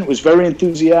management was very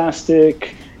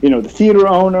enthusiastic, the theater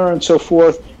owner and so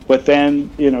forth, but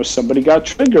then, somebody got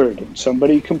triggered and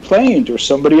somebody complained, or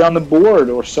somebody on the board,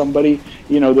 or somebody,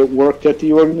 that worked at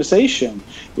the organization,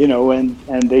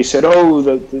 and they said,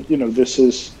 this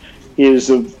is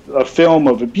a film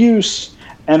of abuse.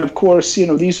 And of course,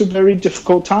 these are very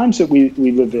difficult times that we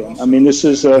live in. I mean,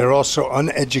 they're also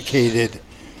uneducated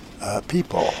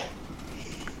people.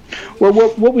 Well,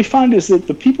 what we find is that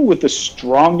the people with the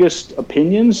strongest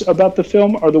opinions about the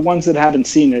film are the ones that haven't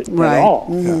seen it at all.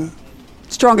 Mm-hmm. Yeah.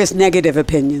 Strongest negative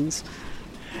opinions.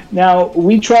 Now,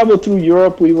 we traveled through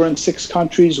Europe. We were in 6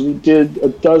 countries. We did a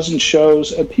dozen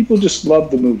shows, and people just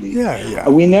loved the movie. Yeah.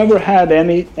 We never had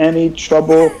any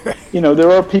trouble.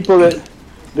 There are people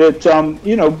that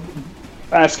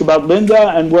ask about Linda,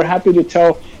 and we're happy to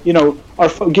tell,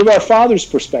 give our father's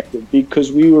perspective,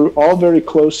 because we were all very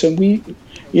close, and we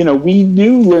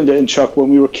knew Linda and Chuck when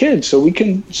we were kids, so we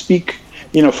can speak,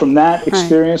 from that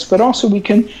experience, but also we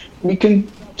can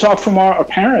talk from our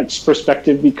parents'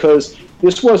 perspective, because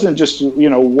this wasn't just,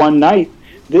 one night.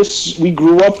 We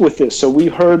grew up with this, so we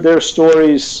heard their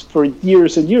stories for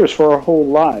years and years, for our whole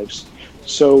lives.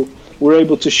 So we're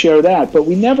able to share that, but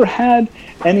we never had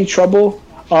any trouble.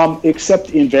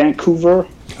 except in Vancouver,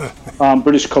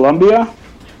 British Columbia,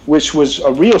 which was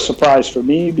a real surprise for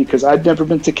me because I'd never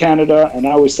been to Canada, and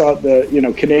I always thought that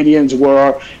Canadians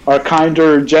were our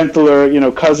kinder,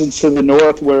 gentler cousins to the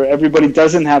north, where everybody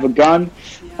doesn't have a gun.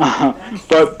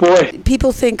 But boy,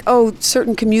 people think,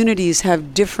 certain communities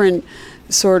have different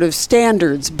sort of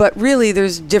standards, but really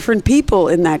there's different people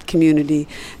in that community,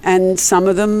 and some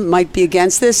of them might be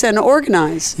against this and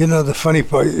organize. The funny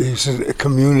part is a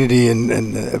community, and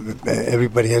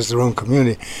everybody has their own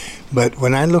community. But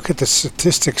when I look at the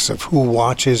statistics of who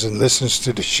watches and listens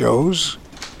to the shows,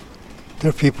 there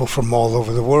are people from all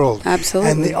over the world.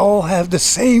 Absolutely. And they all have the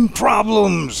same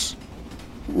problems.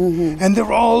 Mm-hmm. And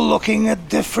they're all looking at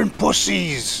different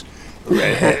pussies.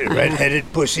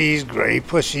 Red-headed pussies, gray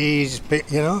pussies,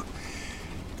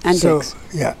 And so, dicks.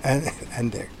 Yeah,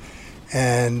 and dick.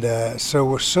 And so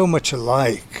we're so much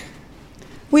alike.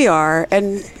 We are,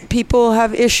 and people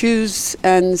have issues,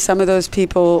 and some of those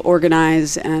people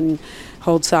organize and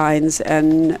hold signs,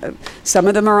 and some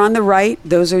of them are on the right.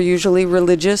 Those are usually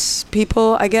religious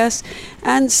people, I guess,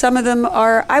 and some of them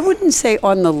are, I wouldn't say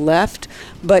on the left,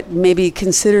 but maybe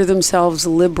consider themselves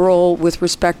liberal with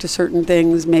respect to certain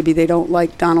things. Maybe they don't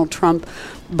like Donald Trump,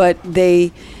 but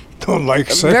they don't like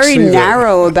sex very either.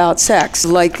 Narrow about sex,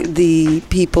 like the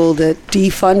people that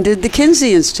defunded the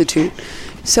Kinsey Institute.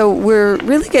 So we're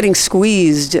really getting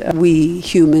squeezed, we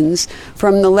humans,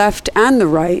 from the left and the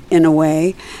right in a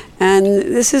way. And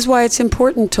this is why it's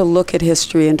important to look at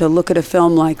history and to look at a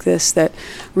film like this that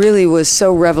really was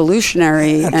so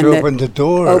revolutionary. And to open the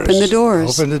doors. Open the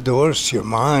doors. Open the doors to your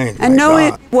mind. And no,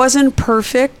 it wasn't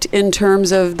perfect in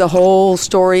terms of the whole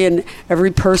story and every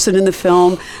person in the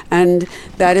film. And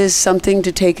that is something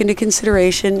to take into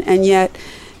consideration. And yet,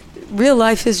 real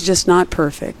life is just not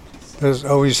perfect. There's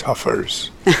always huffers.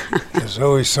 There's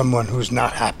always someone who's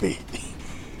not happy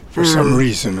for some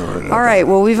reason or another. All right.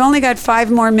 Well, we've only got 5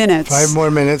 more minutes. 5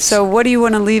 more minutes. So what do you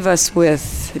want to leave us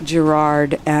with,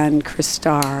 Gerard and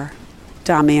F.D.R.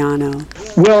 Damiano?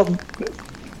 Well,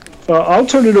 I'll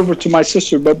turn it over to my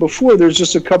sister. But before, there's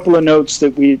just a couple of notes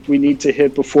that we need to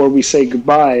hit before we say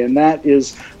goodbye. And that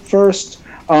is, first,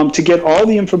 to get all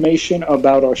the information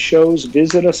about our shows,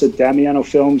 visit us at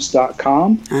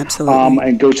DamianoFilms.com. Absolutely.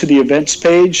 And go to the events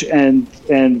page, and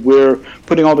we're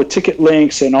putting all the ticket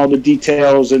links and all the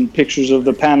details and pictures of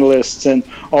the panelists and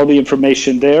all the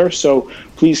information there. So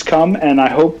please come, and I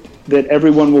hope that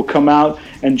everyone will come out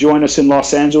and join us in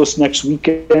Los Angeles next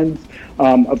weekend.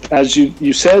 As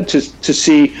you said, to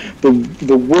see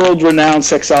the world-renowned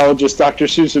sexologist Dr.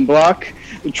 Susan Block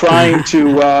trying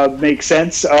to make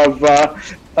sense of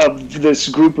this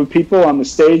group of people on the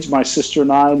stage. My sister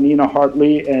and I, Nina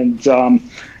Hartley, and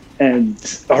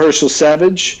Herschel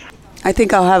Savage. I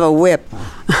think I'll have a whip.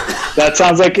 That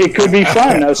sounds like it could be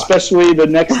fun, especially the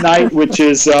next night, which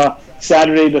is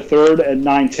Saturday the 3rd at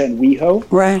 9:10 WeHo.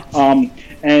 Right.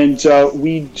 And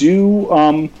we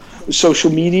do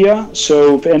social media.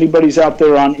 So if anybody's out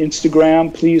there on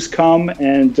Instagram, please come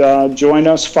and join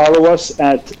us. Follow us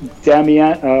at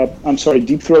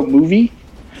Deep Throat Movie.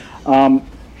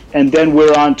 And then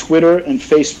we're on Twitter and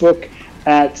Facebook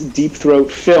at Deep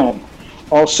Throat Film.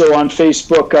 Also on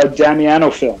Facebook, Damiano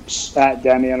Films, at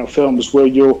Damiano Films, where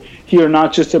you'll hear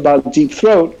not just about Deep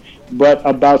Throat, but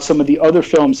about some of the other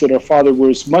films that our father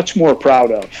was much more proud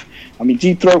of. I mean,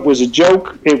 Deep Throat was a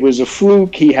joke. It was a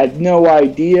fluke. He had no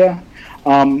idea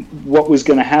what was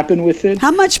going to happen with it.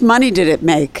 How much money did it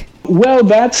make? Well,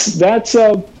 that's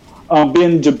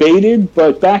been debated,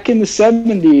 but back in the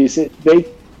 70s, they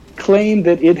claimed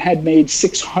that it had made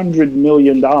 $600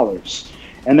 million.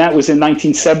 And that was in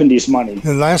 1970s money.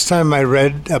 The last time I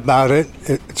read about it,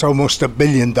 it's almost $1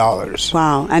 billion.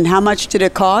 Wow. And how much did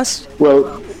it cost?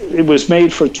 Well, it was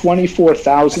made for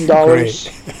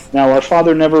 $24,000. Now, our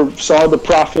father never saw the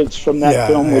profits from that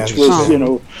film, which was,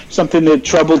 something that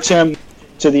troubled him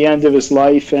to the end of his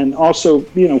life, and also,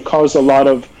 caused a lot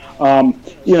of,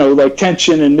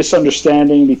 tension and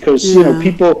misunderstanding because,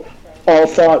 people all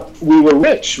thought we were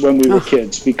rich when we were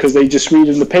kids because they just read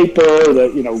in the paper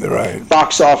that,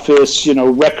 box office,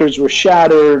 records were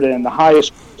shattered and the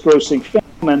highest grossing film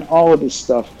and all of this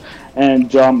stuff.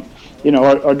 And,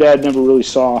 our dad never really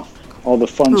saw all the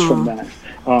funds from that.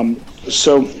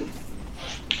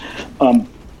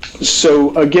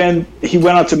 So again, he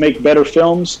went on to make better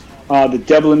films. The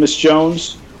Devil and Miss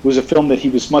Jones was a film that he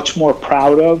was much more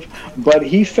proud of, but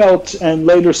he felt and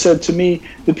later said to me,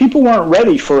 the people weren't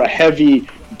ready for a heavy,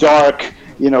 dark,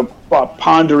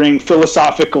 pondering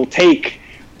philosophical take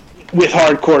with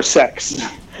hardcore sex.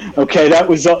 Okay, that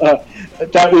was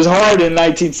hard in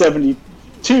 1970.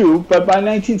 too. But by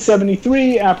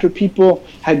 1973, after people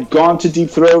had gone to Deep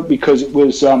Throat because it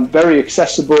was very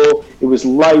accessible, it was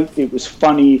light, it was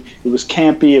funny, it was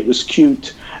campy, it was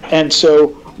cute. And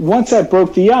so once that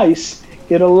broke the ice,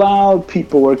 it allowed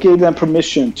people or gave them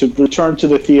permission to return to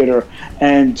the theater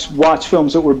and watch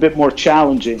films that were a bit more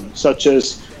challenging, such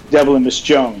as Devil and Miss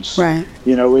Jones. Right.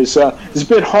 Is a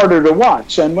bit harder to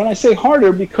watch. And when I say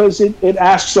harder, because it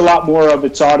asks a lot more of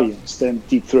its audience than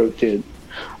Deep Throat did.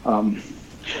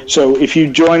 So if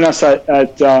you join us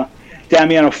at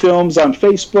Damiano Films on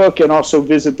Facebook and also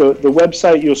visit the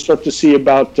website, you'll start to see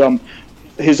about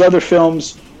his other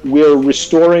films. We're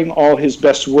restoring all his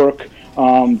best work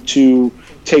to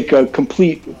take a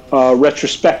complete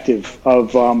retrospective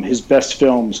of his best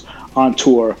films on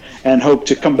tour, and hope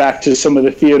to come back to some of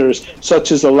the theaters, such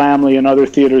as the Lamley and other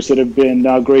theaters that have been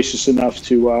gracious enough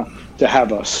to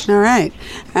have us. All right.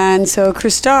 And so,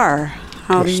 Christar,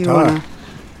 how do you want to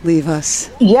leave us?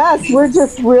 Yes, we're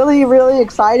just really, really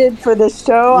excited for this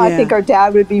show. Yeah. I think our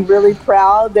dad would be really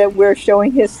proud that we're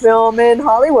showing his film in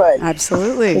Hollywood.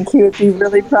 Absolutely. I think he would be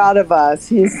really proud of us.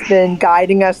 He's been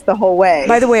guiding us the whole way.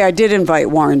 By the way, I did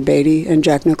invite Warren Beatty and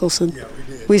Jack Nicholson. Yeah, we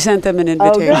did. We sent them an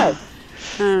invitation. Oh, good.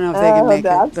 I don't know if they can make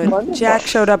it, but wonderful. Jack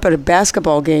showed up at a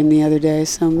basketball game the other day,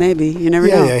 so maybe. You never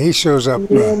know. Yeah, he shows up.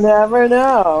 You never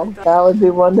know. That would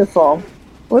be wonderful.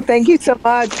 Well, thank you so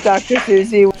much, Dr.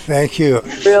 Susie. Thank you.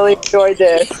 Really enjoyed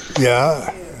this.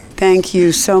 Yeah. Thank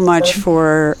you so much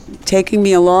for taking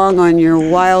me along on your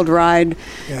wild ride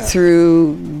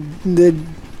through the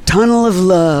tunnel of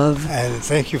love. And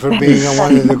thank you for being on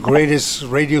one of the greatest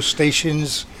radio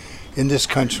stations in this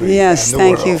country. Yes, and the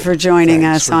thank world. you for joining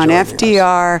Thanks us for on joining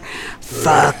F.D.R. us.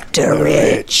 Fuck the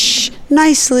rich.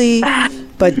 Nicely,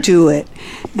 but do it.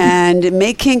 And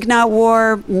make kink, not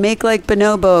war. Make like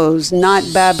bonobos, not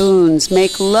baboons.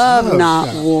 Make love,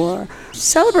 not war.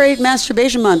 Celebrate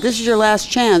Masturbation Month. This is your last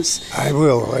chance. I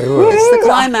will. It's the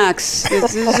climax.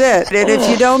 This is it. And if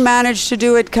you don't manage to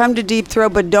do it, come to Deep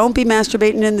Throat, but don't be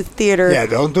masturbating in the theater. Yeah,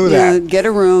 don't do that. Get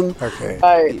a room.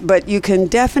 Okay. But you can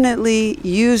definitely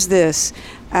use this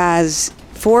as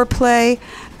foreplay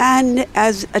and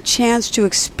as a chance to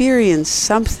experience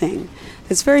something.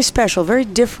 It's very special, very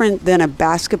different than a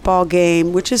basketball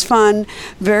game, which is fun,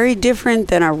 very different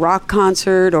than a rock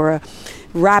concert or a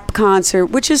rap concert,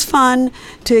 which is fun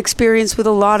to experience with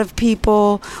a lot of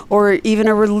people, or even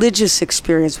a religious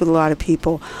experience with a lot of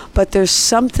people. But there's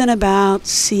something about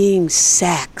seeing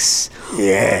sex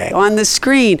on the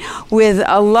screen with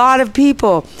a lot of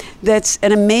people that's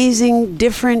an amazing,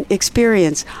 different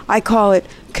experience. I call it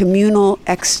communal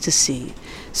ecstasy.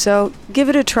 So give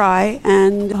it a try,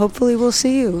 and hopefully we'll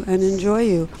see you and enjoy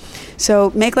you.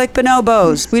 So make like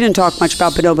bonobos. We didn't talk much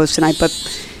about bonobos tonight, but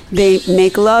they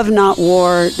make love, not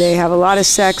war. They have a lot of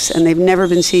sex, and they've never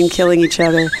been seen killing each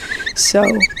other. So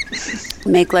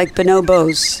make like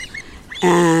bonobos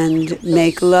and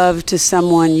make love to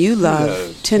someone you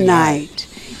love tonight,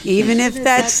 even if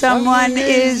that someone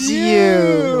is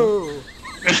you.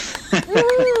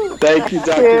 Thank you,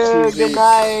 Dr. Susie. Good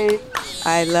night.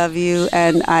 I love you,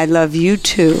 and I love you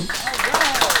too.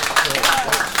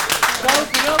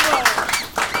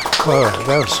 Well,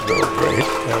 that was real great.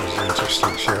 That was an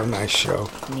interesting show. Nice show.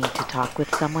 Need to talk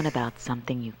with someone about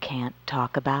something you can't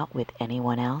talk about with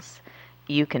anyone else?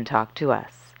 You can talk to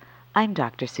us. I'm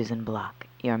Dr. Susan Block,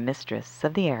 your mistress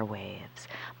of the airwaves,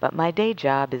 but my day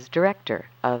job is director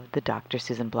of the Dr.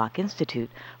 Susan Block Institute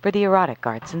for the Erotic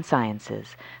Arts and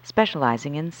Sciences,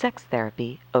 specializing in sex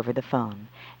therapy over the phone.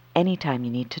 Anytime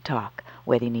you need to talk,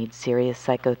 whether you need serious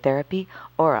psychotherapy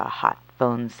or a hot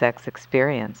phone sex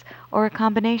experience, or a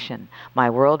combination, my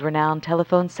world-renowned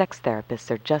telephone sex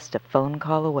therapists are just a phone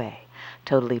call away.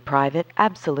 Totally private,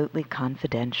 absolutely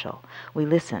confidential. We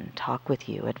listen, talk with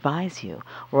you, advise you,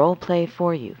 role play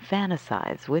for you,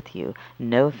 fantasize with you.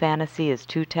 No fantasy is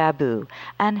too taboo,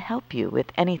 and help you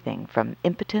with anything from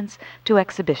impotence to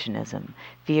exhibitionism,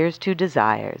 fears to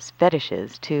desires,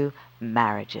 fetishes to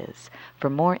marriages. For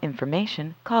more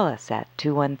information, call us at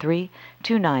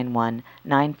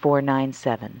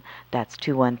 213-291-9497. That's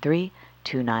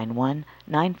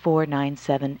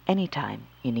 213-291-9497 anytime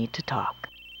you need to talk.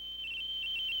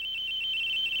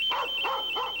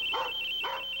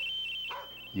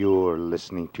 You're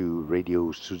listening to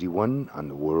Radio Susie One on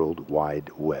the World Wide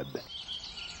Web.